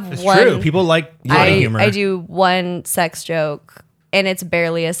 I have It's one. true. People like funny humor. I do one sex joke, and it's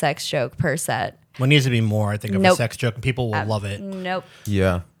barely a sex joke per set. What needs to be more, I think, of a Nope. sex joke, and people will love it. Nope.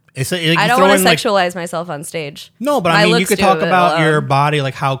 Yeah. I don't want to sexualize myself on stage. No, but My I mean, you looks could do talk it about your alone. body,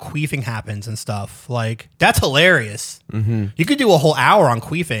 like how queefing happens and stuff. Like that's hilarious. You could do a whole hour on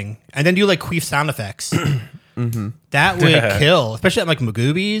queefing and then do like queef sound effects. That would kill, especially at like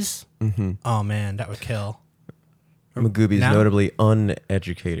Magoobies. Oh man, that would kill. Magoobies Now- notably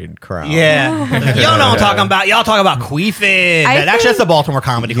uneducated crowd. Yeah, y'all know what I'm talking about. Y'all talk about queefing. I That's think- just the Baltimore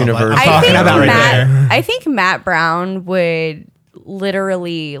Comedy Club. I'm University. talking about right there. I think Matt Brown would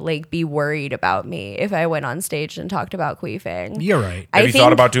literally like be worried about me if I went on stage and talked about queefing. You're right. I Have you think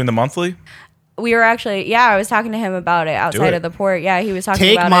thought about doing the monthly? we were actually, I was talking to him about it outside it. of the port. Yeah, he was talking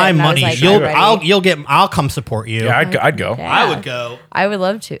Take about my it. And money. I was like, I'll come support you. Yeah, I'd go. Yeah. I would go. I would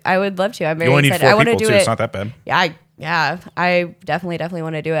love to. I would love to. I'm You very only need excited. 4 I want to people do too. it. It's not that bad. I definitely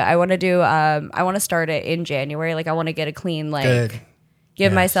want to do it. I want to do. I want to start it in January. Like I want to get a clean Good.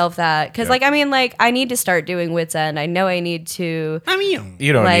 give Yes. myself that because Yeah. I need to start doing Wits End. I know I need to. I mean,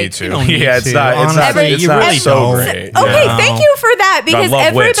 You don't Like- need to. You don't need yeah, it's to. not. It's not. Honestly, It's you not really so don't. great. Okay, No. thank you for that because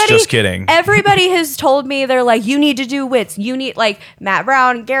love Wits, everybody. just kidding. Everybody has told me they're like, you need to do Wits. You need like Matt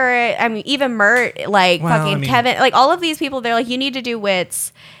Brown, Garrett. I mean, even Mert, like Well, fucking I mean- Kevin, like all of these people. They're like, you need to do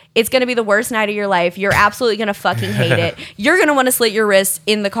Wits. It's gonna be the worst night of your life. You're absolutely gonna fucking hate it. You're gonna want to slit your wrists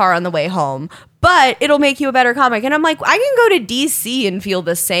in the car on the way home. But it'll make you a better comic. And I'm like, I can go to DC and feel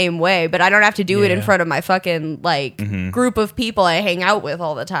the same way, but I don't have to do it in Yeah. front of my fucking like group of people I hang out with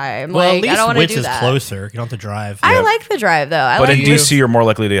all the time. well, like, at least I don't want to Wits do is that. closer. You don't have to drive. I like the drive though. I But like in DC, you're more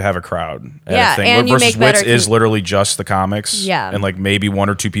likely to have a crowd. at Yeah, a thing. and you versus make better Wits is con- literally just the comics. Yeah. and like maybe 1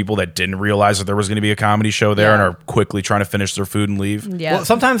 or 2 people that didn't realize that there was going to be a comedy show there and Yeah. are quickly trying to finish their food and leave. Yeah. Well,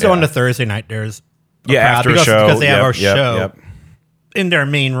 sometimes though on the Thursday night there's a Yeah, crowd after because, a show because they have Yep, our yep, show yep. in their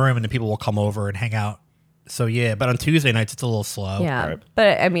main room and the people will come over and hang out. So yeah, but on Tuesday nights it's a little slow. yeah. Right.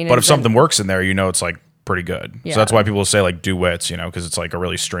 But I mean, But if it's something works in there, it's like pretty good. Yeah. So that's why people will say like do Wits, because it's like a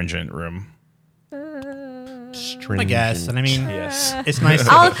really stringent room. I guess. And I mean, Yes. it's nice.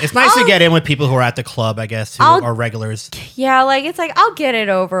 I'll- It's nice to I'll- get in with people who are at the club, I guess, who I'll- are regulars. yeah, like it's like I'll get it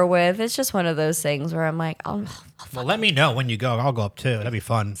over with. It's just one of those things where I'm like, I'm Well, let me know when you go. I'll go up too. That'd be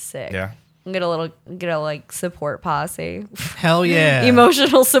fun. sick. Yeah. Get a like support posse, Hell yeah.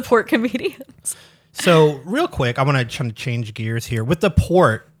 emotional support comedians. So real quick, I want to try to change gears here with the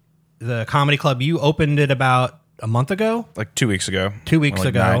Port, the comedy club. You opened it about a month ago. Like 2 weeks ago. 2 weeks Like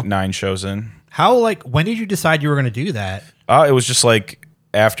ago. nine shows in. When did you decide you were going to do that? It was just like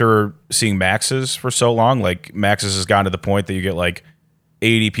after seeing Max's for so long, like Max's has gotten to the point that you get like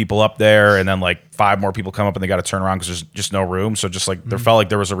 80 people up there and then like 5 more people come up and they got to turn around because there's just no room. So just like there felt like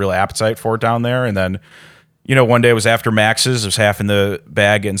there was a real appetite for it down there. And then, one day it was after Max's, it was half in the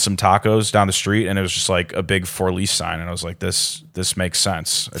bag getting some tacos down the street and it was just like a big for lease sign. And I was like, this makes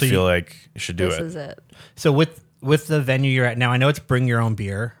sense. I feel like you should do This it. is it. So with the venue you're at now, I know it's bring your own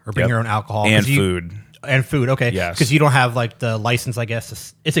beer or bring Yep. your own alcohol. And 'cause you- food. And food, okay. Yes. Because you don't have like the license, I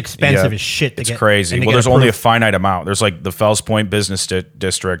guess. It's expensive Yeah. as shit to It's get. crazy. and to Well, get there's only a approved. finite amount. There's like the Fells Point Business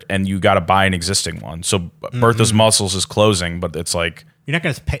District, and you got to buy an existing one. So Bertha's Muscles is closing, but it's like You're not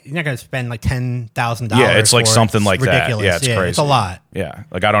gonna spend like $10,000. yeah, it's like for it. something It's like ridiculous. that. Yeah, it's crazy. It's a lot. Yeah,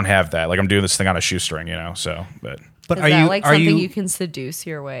 like I don't have that. Like I'm doing this thing on a shoestring, So, but But Is are that you like are something you, you can seduce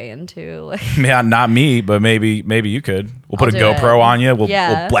your way into? Like, yeah, not me, but maybe you could. We'll put I'll a do GoPro it. on you. We'll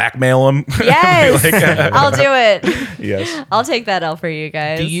Yeah. blackmail them. yes, I'll do it. Yes. I'll take that L for you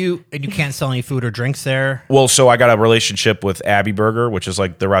guys. and you can't sell any food or drinks there? Well, so I got a relationship with Abbey Burger, which is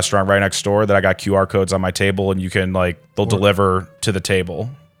like the restaurant right next door that I got QR codes on my table and you can they'll deliver to the table.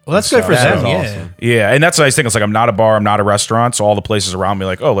 Well, that's good for That them. is Yeah. awesome. Yeah, and that's the nice thing. It's like I'm not a bar, I'm not a restaurant, so all the places around me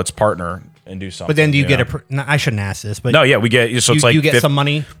like, oh, let's partner and do something. But then do you get know? no, I shouldn't ask this, but No, yeah, we get so it's you, like you get some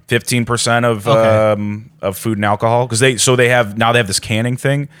money. 15% of Okay. of food and alcohol because they have this canning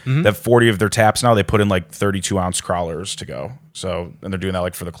thing. Mm-hmm. They have 40 of their taps now. They put in like 32-ounce crawlers to go. So and they're doing that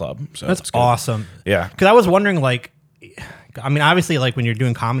like for the club. So That's it's good. awesome. Yeah. Because I was wondering, like, I mean, obviously, like when you're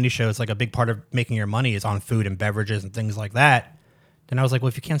doing comedy shows, like a big part of making your money is on food and beverages and things like that. Then I was like, well,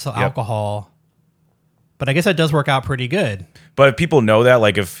 if you can't sell Yep. alcohol, but I guess that does work out pretty good. But if people know that,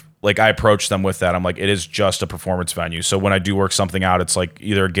 like if like I approach them with that, I'm like, it is just a performance venue. So when I do work something out, it's like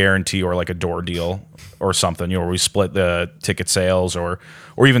either a guarantee or like a door deal or something. Where we split the ticket sales, or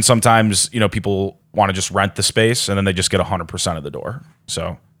even sometimes people want to just rent the space and then they just get 100% of the door.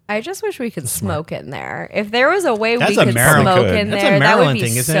 So I just wish we could smoke in there. If there was a way That's we a could Maryland- smoke Could. in That's a there, that would Maryland be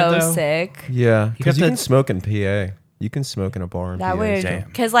thing, isn't it, so though? sick. Yeah, because have you to- can smoke in PA. You can smoke in a bar. In That PA, would, so- Damn.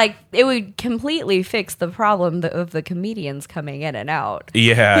 because like it would completely fix the problem of the comedians coming in and out.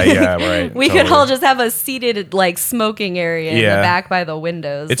 Yeah, right. We could totally. all just have a seated like smoking area in the Yeah. back by the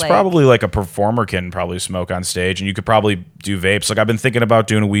windows. It's like, probably like a performer can probably smoke on stage, and you could probably do vapes. Like I've been thinking about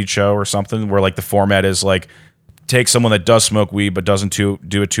doing a weed show or something where like the format is like take someone that does smoke weed but doesn't do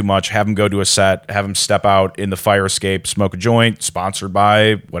it too much, have them go to a set, have them step out in the fire escape, smoke a joint, sponsored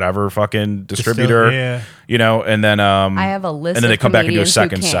by whatever fucking distributor, yeah. you know, and then I have a list and then they of come back and do a comedians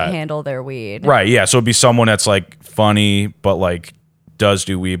second who can't set. handle their weed. Right, yeah. So it'd be someone that's like funny but like does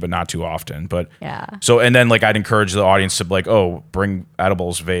do weed but not too often. But Yeah. So and then like I'd encourage the audience to be like, oh, bring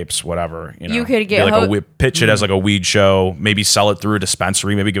edibles, vapes, whatever. You know, You could Be get like pitch it as like a weed show. Maybe sell it through a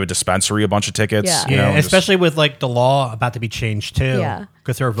dispensary. Maybe give a dispensary a bunch of tickets. Yeah. You Yeah, know, just- especially with like the law about to be changed too. Yeah.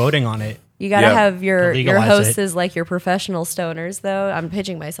 Because they're voting on it. You gotta Yeah. have your Legalize hosts it. as like your professional stoners though. I'm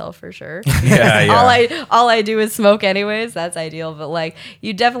pitching myself for sure. yeah, yeah. all I do is smoke anyways. That's ideal. But like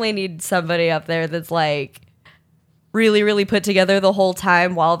you definitely need somebody up there that's like really, really put together the whole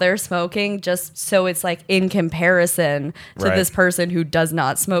time while they're smoking, just so it's like in comparison to Right. this person who does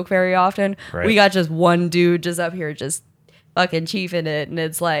not smoke very often. Right. We got just one dude just up here just fucking chiefing it, and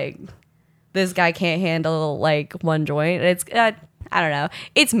it's like this guy can't handle like one joint. It's I don't know.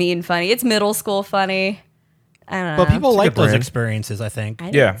 It's mean funny. It's middle school funny. I don't know. But people a like good those brand. experiences, I think. I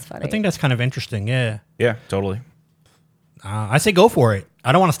think Yeah. it's funny. I think that's kind of interesting. Yeah. Yeah, totally. I say go for it.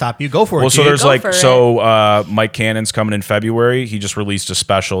 I don't want to stop you. Go for it. Well, so dude. there's Go like for Mike Cannon's coming in February. He just released a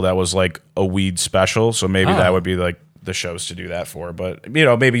special that was like a weed special. So maybe Oh. that would be like the shows to do that for. But you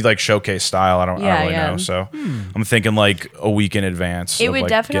know, maybe like showcase style. I don't Yeah, really yeah. know. So I'm thinking like a week in advance. It of would like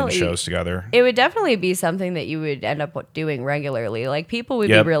definitely- getting shows together. It would definitely be something that you would end up doing regularly. Like people would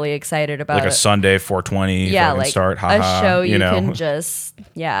Yep. be really excited about Like a it. Sunday 420. Yeah, fucking like start. a Haha, show you know. can just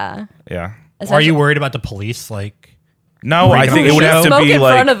yeah. Yeah. Are you worried about the police? Like, No, I Breaking think up it would the have show? to smoke be in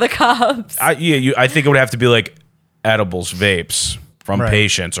like front of the cops? I think it would have to be like edibles, vapes from Right.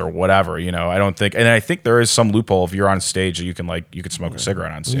 patients or whatever. You know, I don't think, and I think there is some loophole if you're on stage that you can like you could smoke a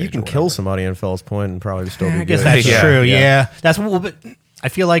cigarette on stage. You can or kill whatever. somebody in Fells Point and probably still be I guess good. that's Yeah, true. yeah. Yeah. That's what. But I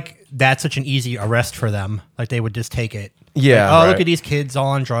feel like that's such an easy arrest for them. Like they would just take it. Yeah, Like, oh, look right. at these kids all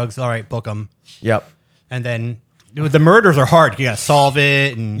on drugs. All right, book them. Yep. And then the murders are hard. You got to solve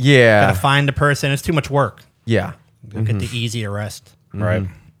it and Yeah. got to find the person. It's too much work. Yeah. You'll get the easy arrest. Right.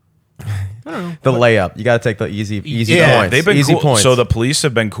 The layup. You got to take the easy Yeah, points. They've been easy cool. points. So the police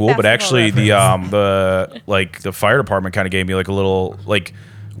have been cool, but Basketball actually the fire department kind of gave me like a little like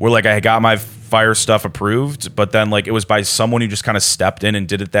where like I got my fire stuff approved, but then like it was by someone who just kind of stepped in and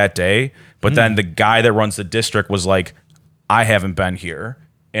did it that day. But then the guy that runs the district was like, I haven't been here,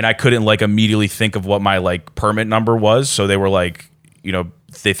 and I couldn't like immediately think of what my like permit number was. So they were like, you know,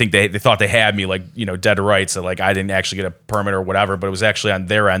 they thought they had me like, you know, dead to rights, that like I didn't actually get a permit or whatever, but it was actually on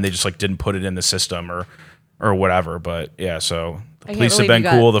their end. They just like didn't put it in the system or whatever. But yeah, so the can't police have believe been you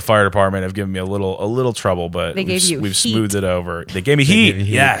got- cool. The fire department have given me a little trouble, but They gave you we've heat. smoothed it over. They gave me heat. gave you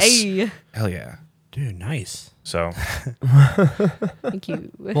heat. Yes. Hey, Hell yeah. Dude, nice. So thank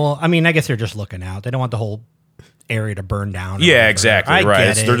you. Well, I mean, I guess they're just looking out. They don't want the whole area to burn down. or yeah, whatever. exactly. I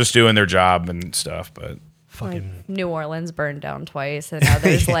Right. get They're it. just doing their job and stuff, but fucking. New Orleans burned down twice, and now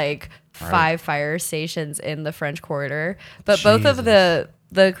there's like 5 fire stations in the French Quarter. But both of the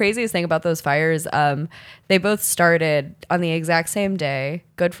craziest thing about those fires, they both started on the exact same day,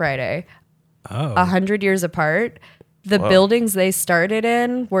 Good Friday, Oh. 100 years apart. The buildings they started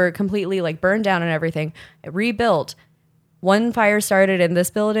in were completely like burned down and everything, rebuilt. One fire started in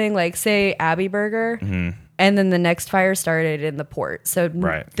this building, like say Abbey Burger, and then the next fire started in the port. So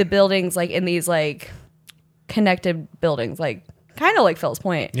Right. the buildings like in these like connected buildings, like kind of like Fells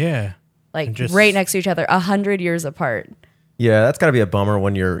Point, Yeah. like And just- right next to each other, 100 years apart. yeah, that's got to be a bummer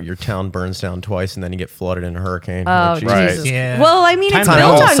when your town burns down twice and then you get flooded in a hurricane. Oh, Jesus. Right. Jesus. Yeah. Well, I mean, it's Time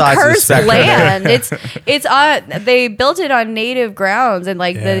built on all on sides of the cursed spectrum land. It's on. They built it on native grounds, and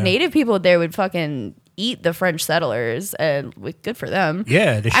like Yeah. the native people there would fucking eat the French settlers, and good for them.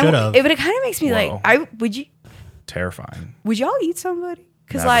 Yeah, they I should w- have. But it kind of makes me Whoa. like, terrifying. would y'all eat somebody?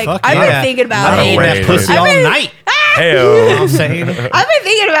 Because Never. like Fuck I've yeah. been thinking about Not it. a way. that pussy I've all been- night. Hey, I'm saying. I've been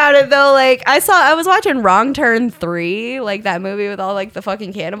thinking about it though. Like I was watching Wrong Turn 3, like that movie with all like the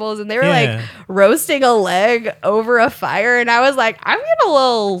fucking cannibals, and they were Yeah. like roasting a leg over a fire, and I was like, I'm getting a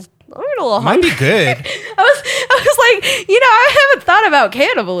little Might hungry. be good. I was like, I haven't thought about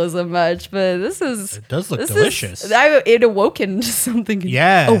cannibalism much, but this is It does look this delicious. It awoken to something.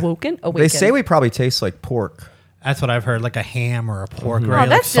 Yeah. Awoken. They say we probably taste like pork. That's what I've heard, like a ham or a pork. Oh, Right?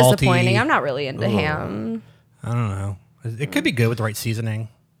 that's like salty. disappointing. I'm not really into ham. I don't know. It could be good with the right seasoning.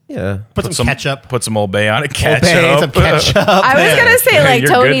 Yeah. Put some ketchup. Put some Old Bay on it. Old Ketchup. Bay, some ketchup. I was gonna say like You're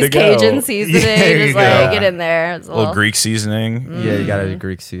good Tony's to go. Cajun seasoning, Yeah, there you just like go. get in there. It's A little Greek seasoning. Yeah, you got a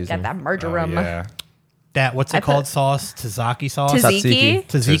Greek season. Got that Oh, marjoram. yeah. That what's it I called? put- Sauce, tzatziki sauce, Tzatziki.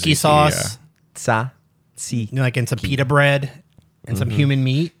 tzatziki sauce, Tzatziki. you know, like in some pita bread and some human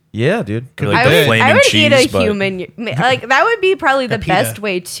meat. Yeah, dude. Really I good would, flaming I would eat a cheese, but- human like that would be probably the pita. best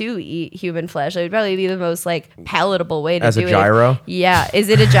way to eat human flesh. It would probably be the most like palatable way to As do a it. gyro? Yeah. Is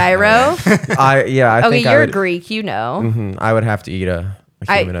it a gyro? I okay, think you're I would, Greek, you know. I would have to eat a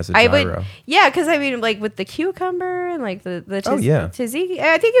human as a I gyro. would, yeah, because I mean, like with the cucumber and like the Oh, yeah. tzatziki,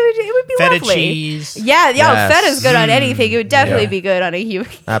 I think it would be Feta lovely. cheese. Yeah, Yes. feta's good on anything. It would definitely Yeah. be good on a human.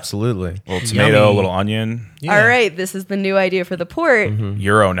 Absolutely. A little tomato, a Yummy. little onion. Yeah. All right, this is the new idea for the port.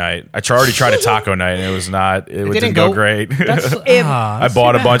 Euro night. Already tried a taco night and it was not. It didn't didn't go go- great. That's, If- I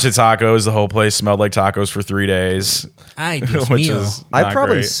bought a bunch of tacos. The whole place smelled like tacos for 3 days, Ay, Dios which mío. is I'd not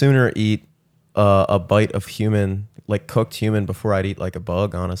probably great. sooner eat a bite of human, like cooked human, before I'd eat like a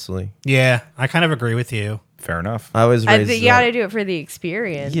bug, honestly. Yeah, I kind of agree with you. Fair enough. I was I raised think you got to do it for the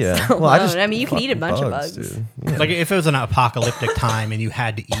experience. Yeah. alone. Well, I mean, you can eat a fucking bunch of bugs. dude. Yeah. Like if it was an apocalyptic time and you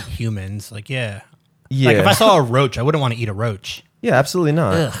had to eat humans, like yeah. Yeah. Like if I saw a roach, I wouldn't want to eat a roach. Yeah, absolutely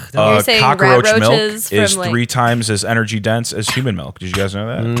not. You're saying cockroach rat milk roaches is from, like- 3 times as energy dense as human milk. Did you guys know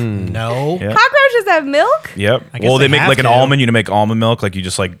that? No. Yeah. Cockroaches have milk? Yep. I guess Well, they they make have like an to. almond. You know, make almond milk. Like you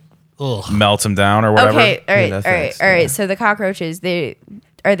just like Ugh. melt them down or whatever. Okay, all right, no all right, thanks. all right. Yeah. So the cockroaches,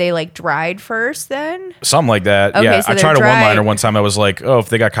 are they like dried first then? Something like that. Okay, yeah. so I they're tried a dried. one-liner one time. I was like, oh, if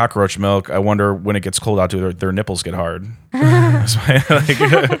they got cockroach milk, I wonder when it gets cold out, do their nipples get hard? That's why,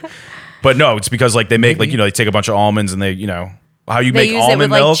 like, but no, it's because like they make like, you know, they take a bunch of almonds and they, you know, how you They make use it with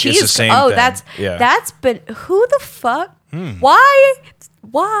almond like milk cheese. is the same oh, thing. that's yeah. been who the fuck? Hmm.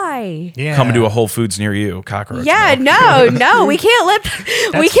 Why? Yeah. Coming to a Whole Foods near you, cockroach. Yeah, milk. no, we can't let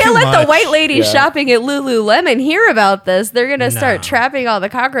That's too the much. white ladies Yeah. shopping at Lululemon hear about this. They're gonna start No. trapping all the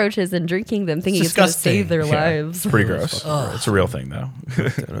cockroaches and drinking them, thinking it's gonna disgusting. save their Yeah. lives. It's pretty gross. It's a real thing though.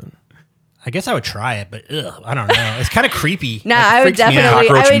 I guess I would try it, but ugh, I don't know. It's kind of creepy. Nah, Like, I would freaks me out. definitely.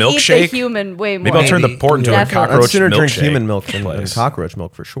 Cockroach I would eat milkshake? the human way more. Maybe I'll turn the Maybe. port into a Definitely. I'd cockroach sooner drink milkshake human milk than place. cockroach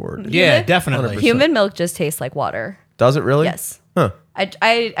milk for sure. Yeah, definitely. Human milk just tastes like water. Does it really? Yes. Huh.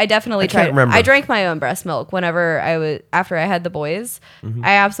 I definitely can't tried. remember. I drank my own breast milk whenever I was after I had the boys. Mm-hmm.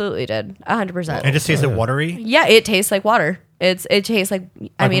 I absolutely did 100%. It just tasted watery. Yeah, it tastes like water. It tastes like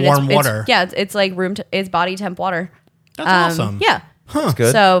I Like mean warm it's water. yeah, it's like it's body temp water. That's awesome. Yeah. That's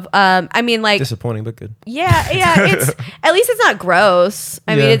good. So I mean like Disappointing, but good. yeah it's at least it's not gross.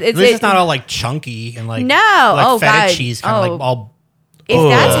 I mean Yeah. it's At least it's not all like chunky and like No. like Oh, feta God. cheese kind of Oh. like all if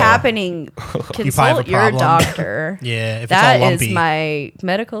that's happening, have a consult your problem. doctor. yeah. If That it's all is lumpy. my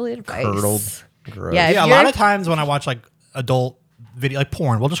medical advice. Curdled. Gross. Yeah, if Yeah, a you're- lot of times when I watch like adult video, like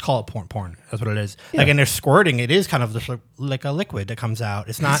porn, we'll just call it porn. That's what it is. Like, and they're squirting. It is kind of just like a liquid that comes out.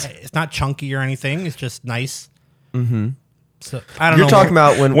 It's not chunky or anything. It's just nice. Mm-hmm. So I don't You're know. talking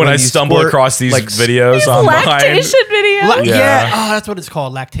about when When I you stumble squirt, across these like, videos online. Lactation video. Yeah. Yeah. Oh, that's what it's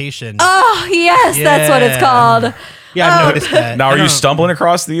called. Lactation. Oh yes, that's what it's Yeah. called. yeah, I've noticed that. Now, I are you don't- stumbling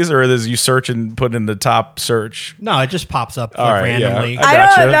across these, or is you search and put in the top search? No, it just pops up All like, right, yeah. randomly. I I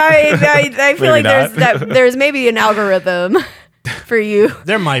gotcha. don't know. I feel Maybe like not. there's maybe an algorithm for you.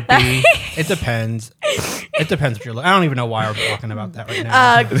 There might be. It depends. It depends what you're looking. I don't even know why we're talking about that right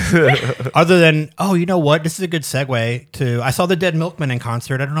now. Other than, oh, you know what? This is a good segue to. I saw the Dead Milkmen in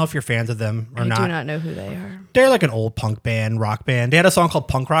concert. I don't know if you're fans of them or I not. do not know who they are. They're like an old punk band, rock band. They had a song called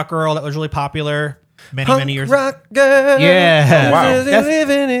Punk Rock Girl that was really popular many years ago. Rock girl. Yeah. Wow.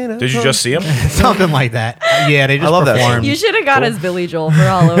 Living in a Did you just see him? Something like that. Yeah, they just love that song. performed. You should have got us Billy Joel for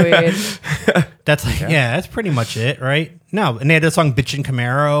Halloween. That's like, yeah, that's pretty much it, right? No, and they had the song Bitchin'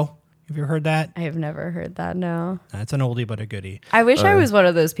 Camaro. Have you heard that? I have never heard that. No. That's an oldie but a goodie. I wish I was one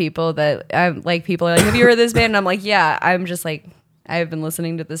of those people that I'm like people are like, have you heard this band? And I'm like, yeah. I'm just like, I've been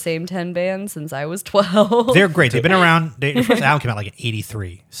listening to the same 10 bands since I was 12. They're great. They've been around. Their first album came out like in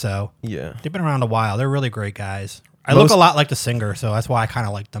 '83, so Yeah. they've been around a while. They're really great guys. I look Most- a lot like the singer, so that's why I kind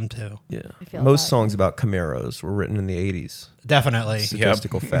of like them too. Yeah. feel Most that. songs about Camaros were written in the 80s. Definitely.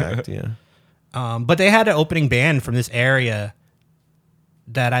 Statistical fact, yeah. But they had an opening band from this area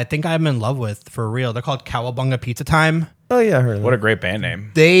that I think I'm in love with for real. They're called Cowabunga Pizza Time. Oh, yeah, I heard of What that. a great band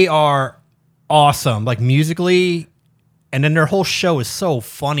name. They are awesome, like musically, and then their whole show is so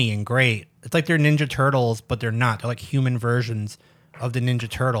funny and great. It's like they're Ninja Turtles, but they're not. They're like human versions of the Ninja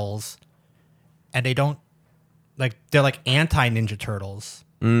Turtles, and they don't like. They're like anti Ninja Turtles.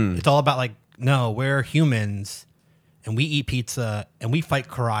 It's all about like, no, we're humans, and we eat pizza and we fight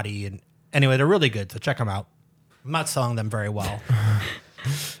karate. And anyway, they're really good. So check them out. I'm not selling them very well.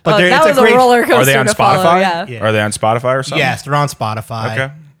 But they're- that it's was a great- roller coaster Are they on to follow, Spotify? yeah. Yeah. Are they on Spotify or something? Yes, they're on Spotify.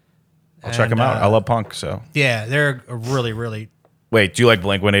 Okay. I'll check And, them out. I love punk. So Yeah, they're really, really. wait, do you like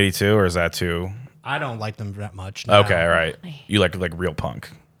Blink 182 or is that too? I don't like them that much. No. Okay, all right. You like real punk.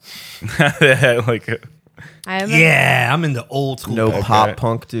 Like Yeah, I'm into old school. No punk. pop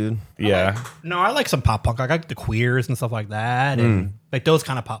punk, dude. yeah. No, I like some pop punk. I like the Queers and stuff like that, and like those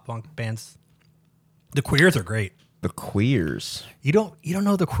kind of pop punk bands. The Queers are great. The Queers. You don't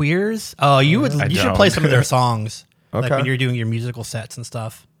know the Queers? Oh, you would. You should don't. play some of their songs, like Okay. when you're doing your musical sets and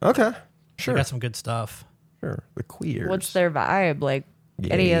stuff. Okay. They Sure. got some good stuff. Sure. The Queers. What's their vibe? Like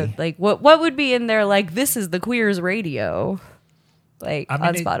any Yay. of like what would be in there? Like this is the Queers radio, like I mean,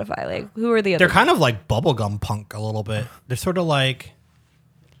 on they- Spotify. Like who are the They're other? kind of like bubblegum punk a little bit. They're sort of like,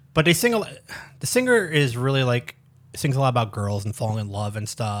 but they sing a lot. The singer is really like sings a lot about girls and falling in love and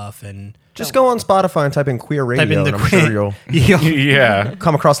stuff. And Just go on Spotify and type in queer radio, type in the and I'm sure you'll Yeah.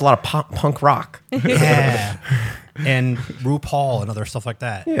 come across a lot of punk rock. yeah, and RuPaul and other stuff like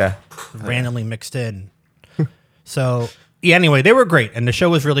that. Yeah. Randomly mixed in. So yeah, anyway, they were great, and the show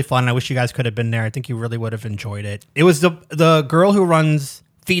was really fun. I wish you guys could have been there. I think you really would have enjoyed it. It was the girl who runs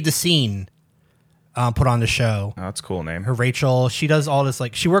Feed the Scene put on the show. Oh, that's a cool name. Her Rachel, she does all this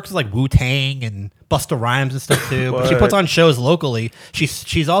like she works with like Wu-Tang and Busta Rhymes and stuff too. But she puts on shows locally.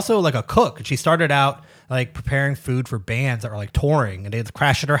 She's also like a cook. She started out like preparing food for bands that were like touring, and they'd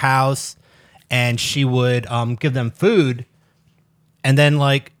crash at her house, and she would give them food, and then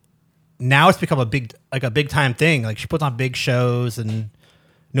like now it's become a big time thing. Like she puts on big shows and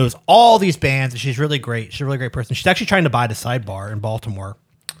knows all these bands, and she's really great. She's a really great person. She's actually trying to buy the Sidebar in Baltimore.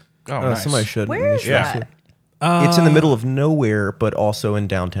 Oh, nice. Somebody should. Where is Yeah. that? It's in the middle of nowhere, but also in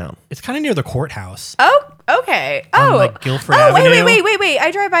downtown. It's kind of near the courthouse. Oh, okay. On, Oh, like, Guilford oh, Avenue. wait.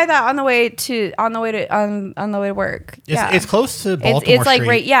 I drive by that on the way to work. It's close to Baltimore It's like Street.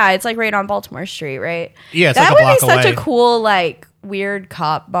 right. Yeah, it's like right on Baltimore Street, right? Yeah, it's that like a would be block such away. a cool like weird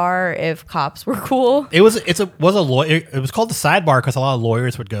cop bar if cops were cool. It was a lawyer. It was called the Sidebar because a lot of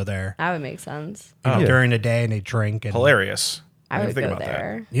lawyers would go there That would make sense. during the day and they drink and Hilarious. I didn't would think go about that.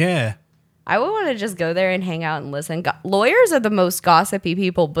 there. Yeah, I would want to just go there and hang out and listen. Lawyers are the most gossipy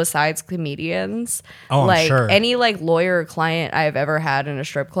people besides comedians. Oh, I'm like sure. any like lawyer or client I've ever had in a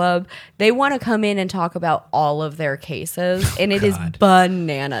strip club, they want to come in and talk about all of their cases, and it is God.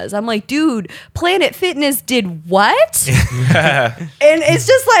 bananas. I'm like, dude, Planet Fitness did what? And it's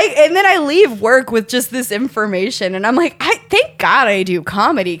just like, and then I leave work with just this information, and I'm like, I thank God I do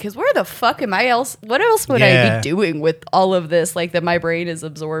comedy because where the fuck am I else? What else would I Yeah. be doing with all of this like that my brain is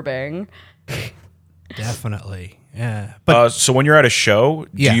absorbing? definitely. Yeah, but So when you're at a show,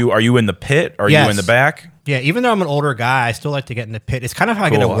 Yeah. are you in the pit? Are Yes. you in the back? yeah, even though I'm an older guy, I still like to get in the pit. It's kind of how I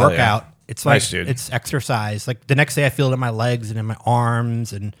get a Cool. Hell workout. yeah. It's like Nice, dude. it's exercise. Like the next day, I feel it in my legs and in my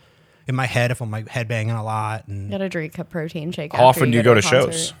arms and in my head if I'm like headbanging a lot. And Gotta drink a protein shake. How after often do you go a to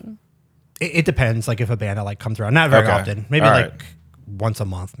shows? concert. it depends. Like if a band I like comes around, not very Okay. often. Maybe All like right. once a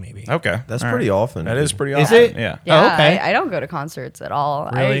month, maybe. Okay. That's All pretty right. often. That is pretty Is often. it? Yeah. Yeah, Oh, okay. I don't go to concerts at all.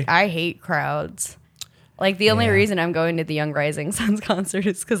 Really? I hate crowds. Like the only Yeah. reason I'm going to the Young Rising Suns concert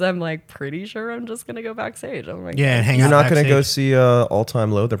is because I'm like pretty sure I'm just gonna go backstage. I'm like, Yeah, and hang You're out. not going to go backstage. see All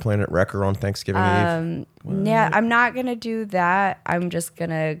Time Low. They're playing at Wrecker on Thanksgiving Eve. yeah, I'm not gonna do that. I'm just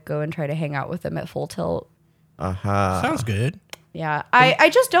gonna go and try to hang out with them at Full Tilt. Aha. Sounds good. Yeah, I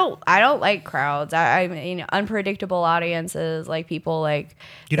just don't like crowds. I mean unpredictable audiences, like people like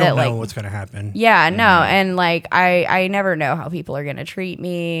You that, don't know like, what's gonna happen. Yeah, no, and like I never know how people are gonna treat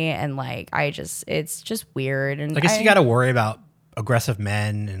me, and like it's just weird. And I guess you got to worry about aggressive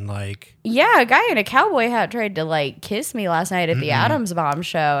men and like. Yeah, a guy in a cowboy hat tried to like kiss me last night at the Adams Bomb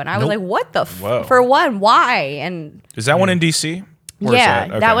show, and I was Nope. like, "What the? Whoa. For one, why?" And Is that one in DC? Where is yeah,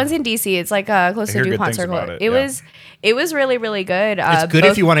 Okay. that one's in DC. It's like close I to hear good DuPont things Circle. about it, It yeah. was really really good. It's good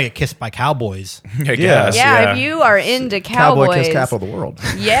if you want to get kissed by cowboys. I guess, Yeah, if you are into Cowboy cowboys, Kiss capital of the world.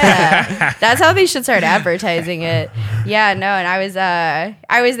 yeah, that's how they should start advertising it. Yeah, no, and I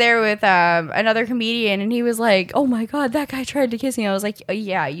was there with another comedian, and he was like, "Oh my god, that guy tried to kiss me." I was like,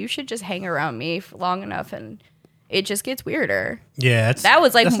 "Yeah, you should just hang around me for long enough, and it just gets weirder." Yeah, That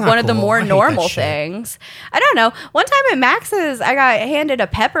was like that's not one of the cool. more I hate that normal shit. things. I don't know. One time at Max's, I got handed a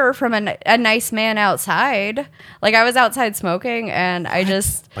pepper from a nice man outside. Like I was outside smoking, and I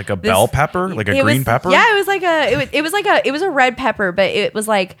just Like a bell pepper? Like a it green was- pepper? Yeah, it was like it was a red pepper, but it was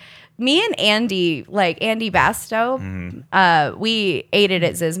like me and Andy, like Andy Basto, Mm-hmm. we ate it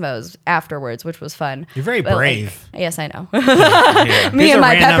at Zizmo's afterwards, which was fun. You're very But, like, brave. yes, I know. Yeah. Me Here's and a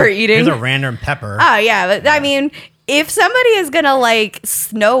my random- pepper eating. Here's a random pepper. Oh yeah, but I mean, if somebody is gonna like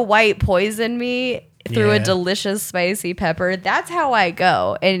Snow White poison me, through a Yeah. delicious spicy pepper. That's how I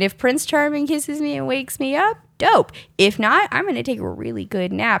go. And if Prince Charming kisses me and wakes me up, dope. If not, I'm going to take a really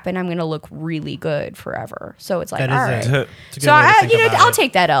good nap and I'm going to look really good forever. So it's like, That all is right. it's a good So way to I, think about I'll it.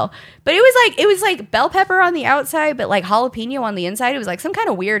 take that L. But it was like bell pepper on the outside, but like jalapeno on the inside. It was like some kind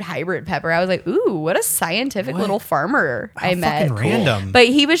of weird hybrid pepper. I was like, ooh, what a scientific What? little farmer How I met. fucking random. But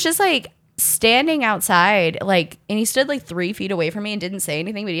he was just like standing outside, like, and he stood like 3 feet away from me and didn't say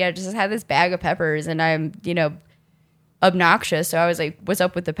anything. But yeah, just had this bag of peppers, and I'm, obnoxious. So I was like, "What's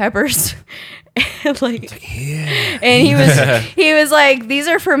up with the peppers?" And and he was like, "These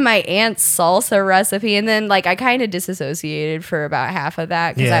are from my aunt's salsa recipe." And then like I kind of disassociated for about half of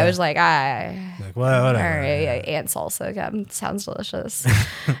that because I Yeah. was like, Like, well, whatever. all right, yeah, aunt salsa, God, sounds delicious.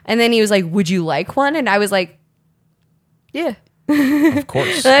 And then he was like, "Would you like one?" And I was like, "Yeah." Of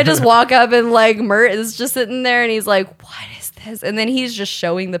course. And I just walk up and like Mert is just sitting there and he's like, "What is this?" And then he's just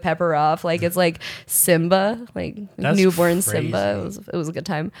showing the pepper off like it's like Simba, like That's newborn crazy. Simba. It was a good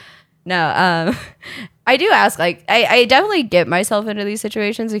time. No, I do ask, like, I definitely get myself into these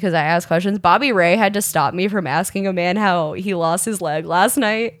situations because I ask questions. Bobby Ray had to stop me from asking a man how he lost his leg last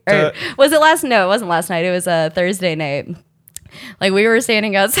night. Or was it last? No, it wasn't last night. It was a Thursday night. Like we were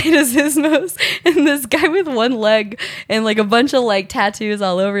standing outside of Sismos and this guy with one leg and like a bunch of like tattoos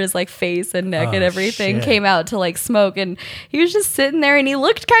all over his like face and neck Oh, and everything shit. came out to like smoke, and he was just sitting there and he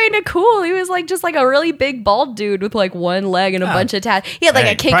looked kind of cool. He was like just like a really big bald dude with like one leg and a bunch of tattoos. He had like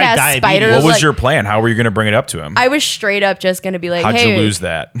Hey, a kick-ass probably spider. diabetes. What was like- your plan? How were you going to bring it up to him? I was straight up just gonna be like, How'd "Hey, you lose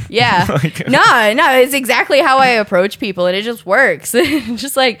that? yeah. No, it's exactly how I approach people and it just works."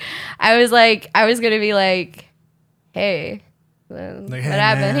 Just like I was gonna be like, "Hey, what Like, hey,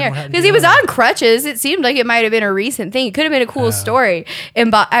 happened man, here?" what happened Because he was here? on crutches. It seemed like it might have been a recent thing. It could have been a cool story.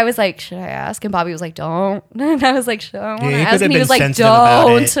 And I was like, "Should I ask?" And Bobby was like, "Don't." And I was like, "I want to Yeah, he ask." could have And he been was like, sensitive about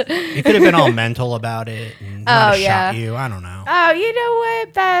 "Don't." it. He could have been all mental about it. And might have yeah. shot you. I don't know. Oh, you know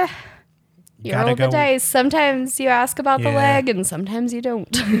what? You Gotta roll the go- dice. Sometimes you ask about the Yeah. leg, and sometimes you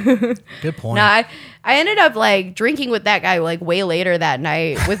don't. Good point. No, I ended up like drinking with that guy like way later that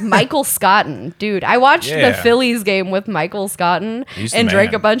night with Michael Scotton. Dude, I watched the Yeah. Phillies game with Michael Scotton He's the and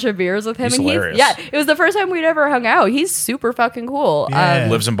drank man. a bunch of beers with him. He's and hilarious. yeah, it was the first time we'd ever hung out. He's super fucking cool. Yeah.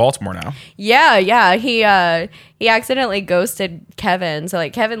 Lives in Baltimore now. Yeah. He accidentally ghosted Kevin. So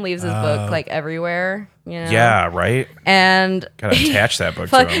like Kevin leaves his book like everywhere. You know? Yeah, right? And Gotta attach that book to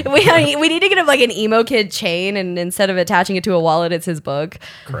Fuck, him. we need to get him like an emo kid chain, and instead of attaching it to a wallet, it's his book.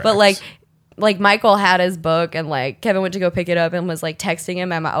 Correct. But like Michael had his book, and like Kevin went to go pick it up and was like texting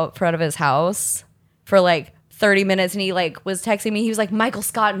him. I'm out front of his house for like 30 minutes, and he like was texting me. He was like, "Michael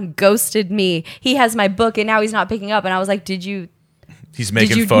Scotton ghosted me. He has my book, and now he's not picking up." And I was like, "Did you?" He's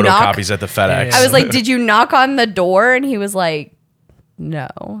making you photocopies at the FedEx. Yeah. I was like, "Did you knock on the door?" And he was like,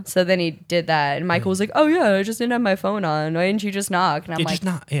 "No." So then he did that, and Michael was like, "Oh yeah, I just didn't have my phone on. Why didn't you just knock?" And I'm It's like, just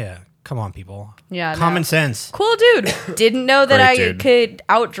not. Yeah. Come on, people. Yeah, Common no. sense. "Cool dude." Didn't know that Great I dude. could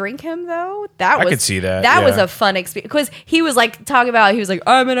outdrink him though. I could see that, That was yeah. a fun experience because he was like talking about. He was like,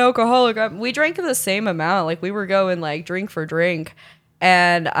 "I'm an alcoholic." We drank the same amount. Like we were going like drink for drink,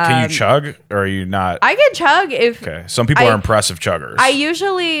 and Can you chug or are you not? I can chug if Okay. Some people I- are impressive chuggers. I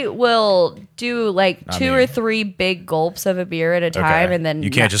usually will do like Not 2 me. or 3 big gulps of a beer at a time, Okay. and then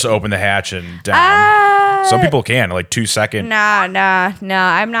you can't just open the hatch and down. Ah, Some people can, like 2 second. Nah.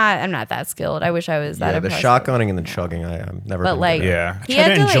 I'm not that skilled. I wish I was that. Yeah, the impressive. shotgunning and the chugging, I'm never. But been like, good at. Yeah. he Try had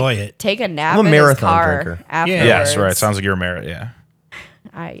to to like, enjoy it. take a nap I'm a in his marathon car drinker. afterwards. Yes, right. Sounds like you're a merit. Yeah.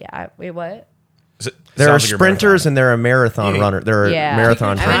 Wait, what? There are Sounds like you're a sprinters marathon. and there are marathon Yeah. runner. There are Yeah.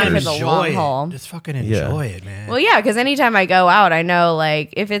 marathon I'm in it for drinkers. the long haul. Just fucking Yeah. enjoy it, man. Well, yeah, because anytime I go out, I know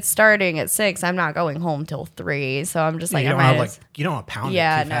like if it's starting at 6, I'm not going home till 3. So I'm just like, you I don't might have as- you don't want to pound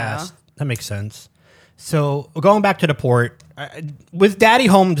Yeah, it too no. fast. That makes sense. So going back to the port with Daddy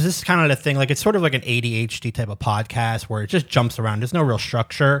Home, this is kind of the thing. Like it's sort of like an ADHD type of podcast where it just jumps around. There's no real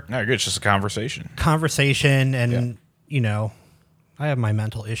structure, No, you're good. It's just a conversation. conversation, and I have my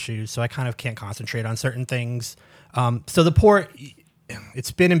mental issues, so I kind of can't concentrate on certain things. So the port,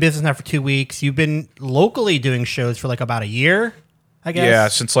 it's been in business now for 2 weeks. You've been locally doing shows for like about a year, I guess. Yeah,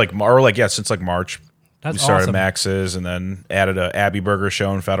 since like March. That's We started awesome. Max's and then added a Abbey Burger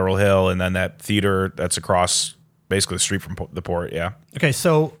show in Federal Hill and then that theater that's across basically the street from the port. Yeah. Okay,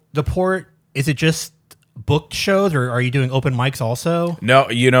 so the port, is it just booked shows, or are you doing open mics also? No,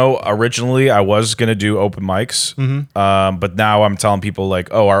 originally I was gonna do open mics, but now I'm telling people like,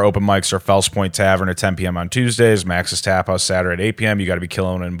 oh, our open mics are Fells Point Tavern at 10 p.m. on Tuesdays, Max's Tap House Saturday at 8 p.m. You got to be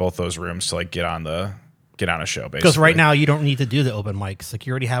killing in both those rooms to like get on a show. Basically, Because right now you don't need to do the open mics. Like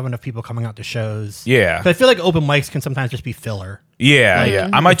you already have enough people coming out to shows. Yeah. 'Cause I feel like open mics can sometimes just be filler. Yeah, Like, yeah.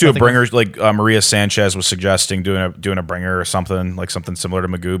 I might do a nothing bringer, like Maria Sanchez was suggesting doing a bringer or something, like something similar to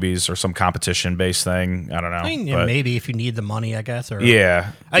Magoobies or some competition based thing. I don't know. I mean, but maybe if you need the money, I guess. Or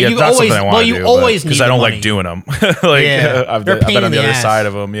yeah, You yeah, that's always- something I want well, to you do. always because need I don't the like money. doing them. Like Yeah, I've they're a been pain on in the the other ass. side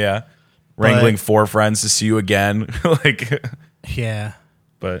of them. Yeah, wrangling 4 friends to see you again. Like, yeah,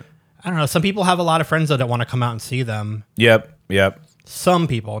 but I don't know. Some people have a lot of friends though that want to come out and see them. yep. Some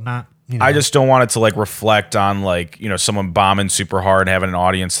people, not. You know. I just don't want it to like reflect on like, someone bombing super hard and having an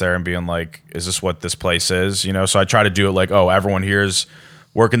audience there and being like, is this what this place is? So I try to do it like, oh, everyone here is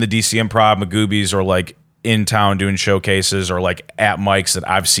working the DC Improv, Magoobies, or like in town doing showcases or like at mics that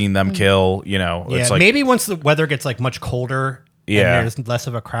I've seen them kill. Yeah, It's like, maybe once the weather gets like much colder, Yeah. and there's less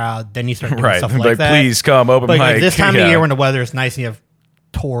of a crowd, then you start doing right. stuff Like, like that. please come open But mic. like this time Yeah. of year when the weather is nice and you have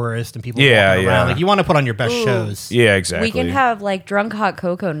tourists and people Yeah, walking yeah. around, like you want to put on your best shows. Yeah, exactly. We can have like drunk hot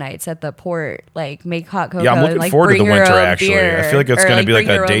cocoa nights at the port, like make hot cocoa. Yeah, I'm and, looking like, forward to the bring your winter. own Actually, beer, I feel like it's or, going to be like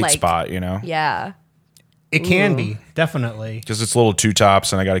bring your a own, date like- spot. Yeah. It can be, definitely. Because it's little 2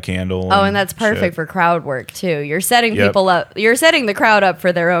 tops and I got a candle. Oh, and that's perfect shit. for crowd work too. You're setting Yep. people up. You're setting the crowd up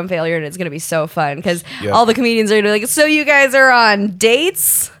for their own failure, and it's going to be so fun because Yep. all the comedians are going to be like, "So you guys are on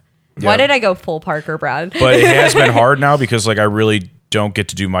dates? Why Yep. did I go full Parker Brown?" But it has been hard now because like I really don't get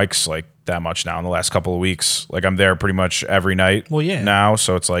to do mics like that much now in the last couple of weeks. Like I'm there pretty much every night. Well, yeah. Now,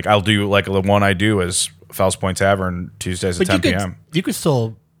 so it's like I'll do like the one I do is Fells Point Tavern Tuesdays at But 10 p.m. you could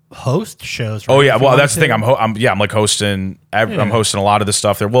still host shows. Right, Oh yeah, if you well wanted that's the thing. to. I'm like hosting. I'm hosting a lot of the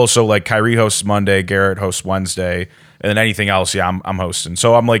stuff there. Well, so like Kyrie hosts Monday, Garrett hosts Wednesday, and then anything else, yeah, I'm hosting.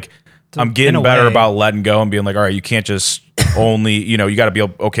 So I'm like, I'm in getting a better way- about letting go and being like, all right, you can't just only, you got to be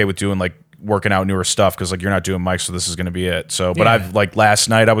okay with doing like working out newer stuff because like you're not doing mics, so this is going to be it. So, but Yeah. I've like last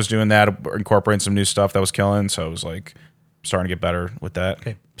night I was doing that, incorporating some new stuff that was killing. So I was like starting to get better with that.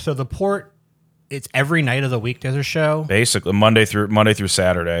 Okay, so the port, it's every night of the week. There's a show. Basically Monday through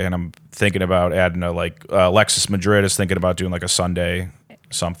Saturday, and I'm thinking about adding a like Alexis Madrid is thinking about doing like a Sunday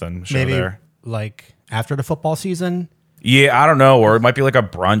something show Maybe there. like after the football season. Yeah, I don't know, or it might be like a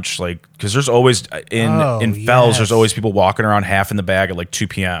brunch, like because there's always in Fells, yes. there's always people walking around half in the bag at like 2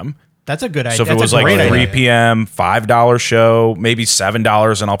 p.m. That's a good idea. So if it That's was a like great 3 idea. p.m., $5 show, maybe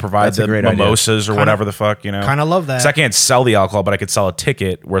 $7, and I'll provide That's a the great idea. mimosas or whatever the fuck, Kinda love that. 'Cause I can't sell the alcohol, but I could sell a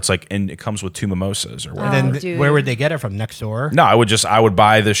ticket where it's like, and it comes with 2 mimosas or whatever. And Oh, then dude. where would they get it from? Next door? No, I would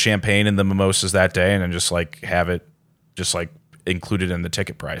buy the champagne and the mimosas that day and then just like have it just like included in the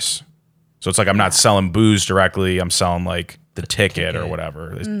ticket price. So it's like I'm not selling booze directly, I'm selling like the ticket or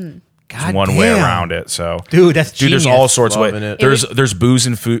whatever. There's God one way damn. around it. So Dude, that's there's genius. all sorts of Loving ways. it. There's booze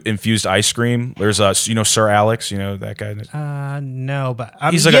infused ice cream. There's Sir Alex, that guy. No, but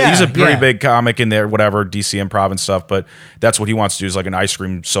He's like he's a pretty big comic in there, whatever, DC Improv and stuff. But that's what he wants to do is like an ice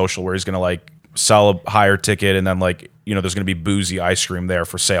cream social where he's gonna like sell a higher ticket and then like there's gonna be boozy ice cream there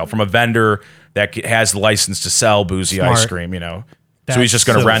for sale from a vendor that has the license to sell boozy Smart. ice cream. So That's he's just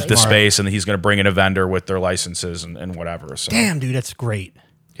gonna so rent the smart. space and he's gonna bring in a vendor with their licenses and whatever. So Damn, dude, that's great.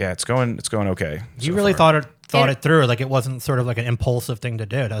 yeah, it's going okay. You so really far. thought it through. Like it wasn't sort of like an impulsive thing to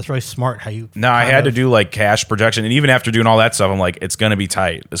do. That was really smart. How you? No, I kind had to of- do like cash projection, and even after doing all that stuff, I'm like, it's gonna be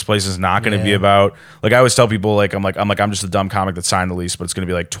tight. This place is not gonna be Yeah. about like I always tell people I'm just a dumb comic that signed the lease, but it's gonna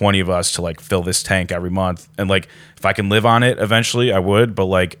be like 20 of us to like fill this tank every month, and like if I can live on it eventually, I would. But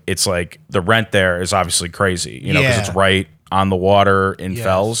like it's like the rent there is obviously crazy, because Yeah. it's right on the water in Yes.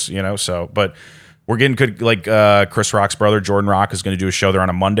 Fells, So, but we're getting good. Like Chris Rock's brother, Jordan Rock, is going to do a show there on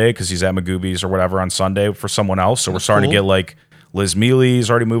a Monday because he's at Magoobies or whatever on Sunday for someone else. So we're starting cool. to get like Liz Mealy's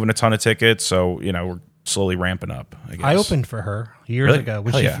already moving a ton of tickets. So we're slowly ramping up. I guess. I opened for her years Really? ago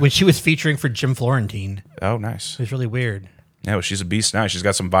Hell yeah. when she was featuring for Jim Florentine. Oh, nice. It was really weird. Yeah, well, she's a beast now. She's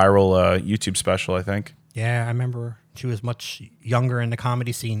got some viral YouTube special, I think. Yeah, I remember she was much younger in the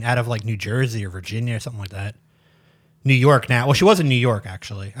comedy scene, out of like New Jersey or Virginia or something like that. New York now. Well, she was in New York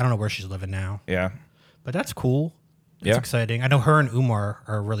actually. I don't know where she's living now, Yeah. but that's cool. That's Yeah. exciting. I know her and Umar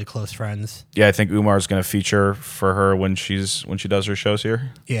are really close friends. Yeah, I think Umar's going to feature for her when she does her shows here.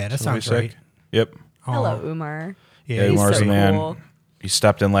 Yeah, that That'll be sounds great. Yep. Hello, Umar. Yeah, Yeah, he's Umar's so the man. cool. He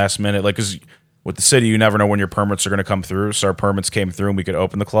stepped in last minute, like because with the city, you never know when your permits are going to come through. So our permits came through, and we could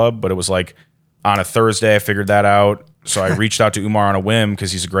open the club. But it was like on a Thursday. I figured that out, so I reached out to Umar on a whim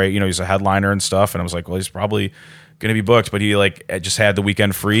because he's a great, he's a headliner and stuff. And I was like, well, he's probably going to be booked, but he like just had the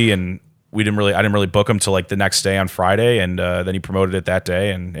weekend free, and I didn't really book him till like the next day on Friday, and then he promoted it that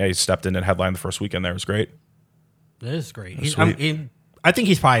day, and yeah, he stepped in and headlined the first weekend there. It was great. That is great. Sweet. I think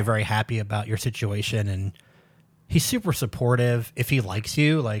he's probably very happy about your situation, and he's super supportive if he likes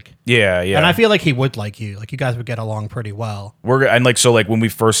you. Like, Yeah, yeah. and I feel like he would like you. Like, you guys would get along pretty well. And like so like when we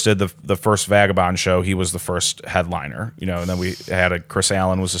first did the first Vagabond show, he was the first headliner, you know, and then we had Chris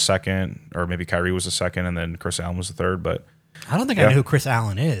Allen was the second, or maybe Kyrie was the second, and then Chris Allen was the third. But I don't think I know who Chris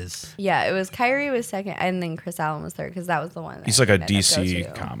Allen is. Yeah, it was Kyrie was second, and then Chris Allen was third because that was the one. he's that like a I ended up DC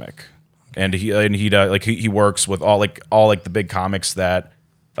go to. comic, and he does like he works with all the big comics that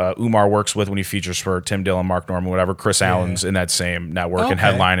Umar works with when he features for Tim Dillon, Mark Norman, whatever. Chris Allen's in that same network and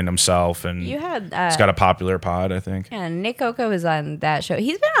Okay. headlining himself, and You had he's got a popular pod, I think. yeah, Nick Oko was on that show.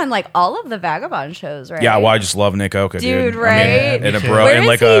 He's been on like all of the Vagabond shows, right? Yeah, well, I just love Nick Oka, Dude, dude. right? Yeah, and me a too. bro, Where and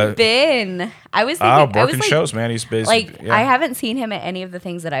has like he been? I was thinking, oh, I was working like, shows, man. He's busy. like yeah. I haven't seen him at any of the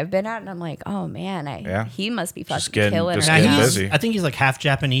things that I've been at, and I'm like, oh man, he must be Just fucking getting- killing just it. Now, getting now. busy. I think he's like half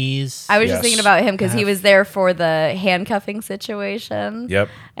Japanese. I was Yes. just thinking about him because he Half. was there for the handcuffing situation. Yep.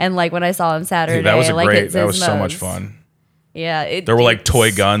 And like when I saw him Saturday, Dude, that was at so much Zizmo's. fun. Yeah, There were like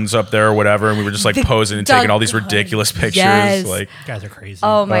toy guns up there or whatever, and we were just like The posing and taking all these ridiculous pictures. Yes. Like, You guys are crazy.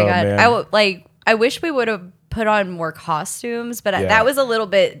 Oh my Oh, god! man. I wish we would have put on more costumes, but Yeah. that was a little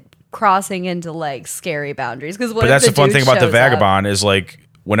bit crossing into like scary boundaries. Because but that's the fun thing about the Vagabond is like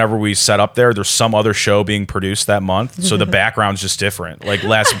whenever we set up there's some other show being produced that month, so the background's just different. Like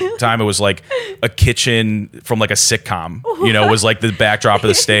last time it was like a kitchen from like a sitcom, you know, was like the backdrop of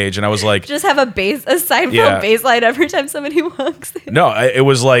the stage, and I was like, Just have a Seinfeld Yeah. bass line every time somebody walks in. no, it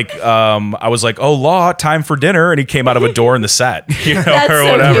was like I was like, oh, Law, time for dinner, and he came out of a door in the set, you know, That's or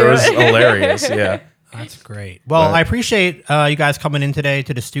so whatever. It was cute. hilarious. Yeah. That's great. Well, I appreciate you guys coming in today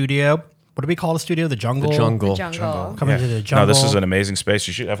to the studio. What do we call the studio? The Jungle? The jungle. Jungle. Coming to the Jungle. No, this is an amazing space.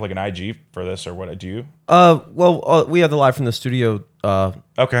 You should have like an IG for this, or what? Do you? We have the live from the studio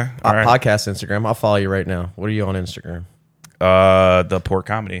Okay, all right. podcast Instagram. I'll follow you right now. What are you on Instagram? The Port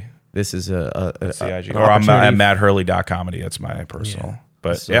Comedy. This is a The IG. an Or I'm opportunity. at MattHurley.comedy. That's my personal.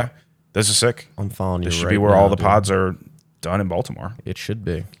 But So- yeah, this is sick. I'm following you. This should right be where now, all the dude. pods are done in Baltimore. It should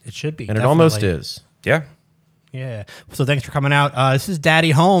be, It should be. and it almost definitely. is. Yeah. Yeah. So thanks for coming out. This is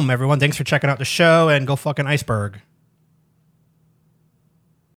Daddy Home, everyone. Thanks for checking out the show, and go fucking Iceberg.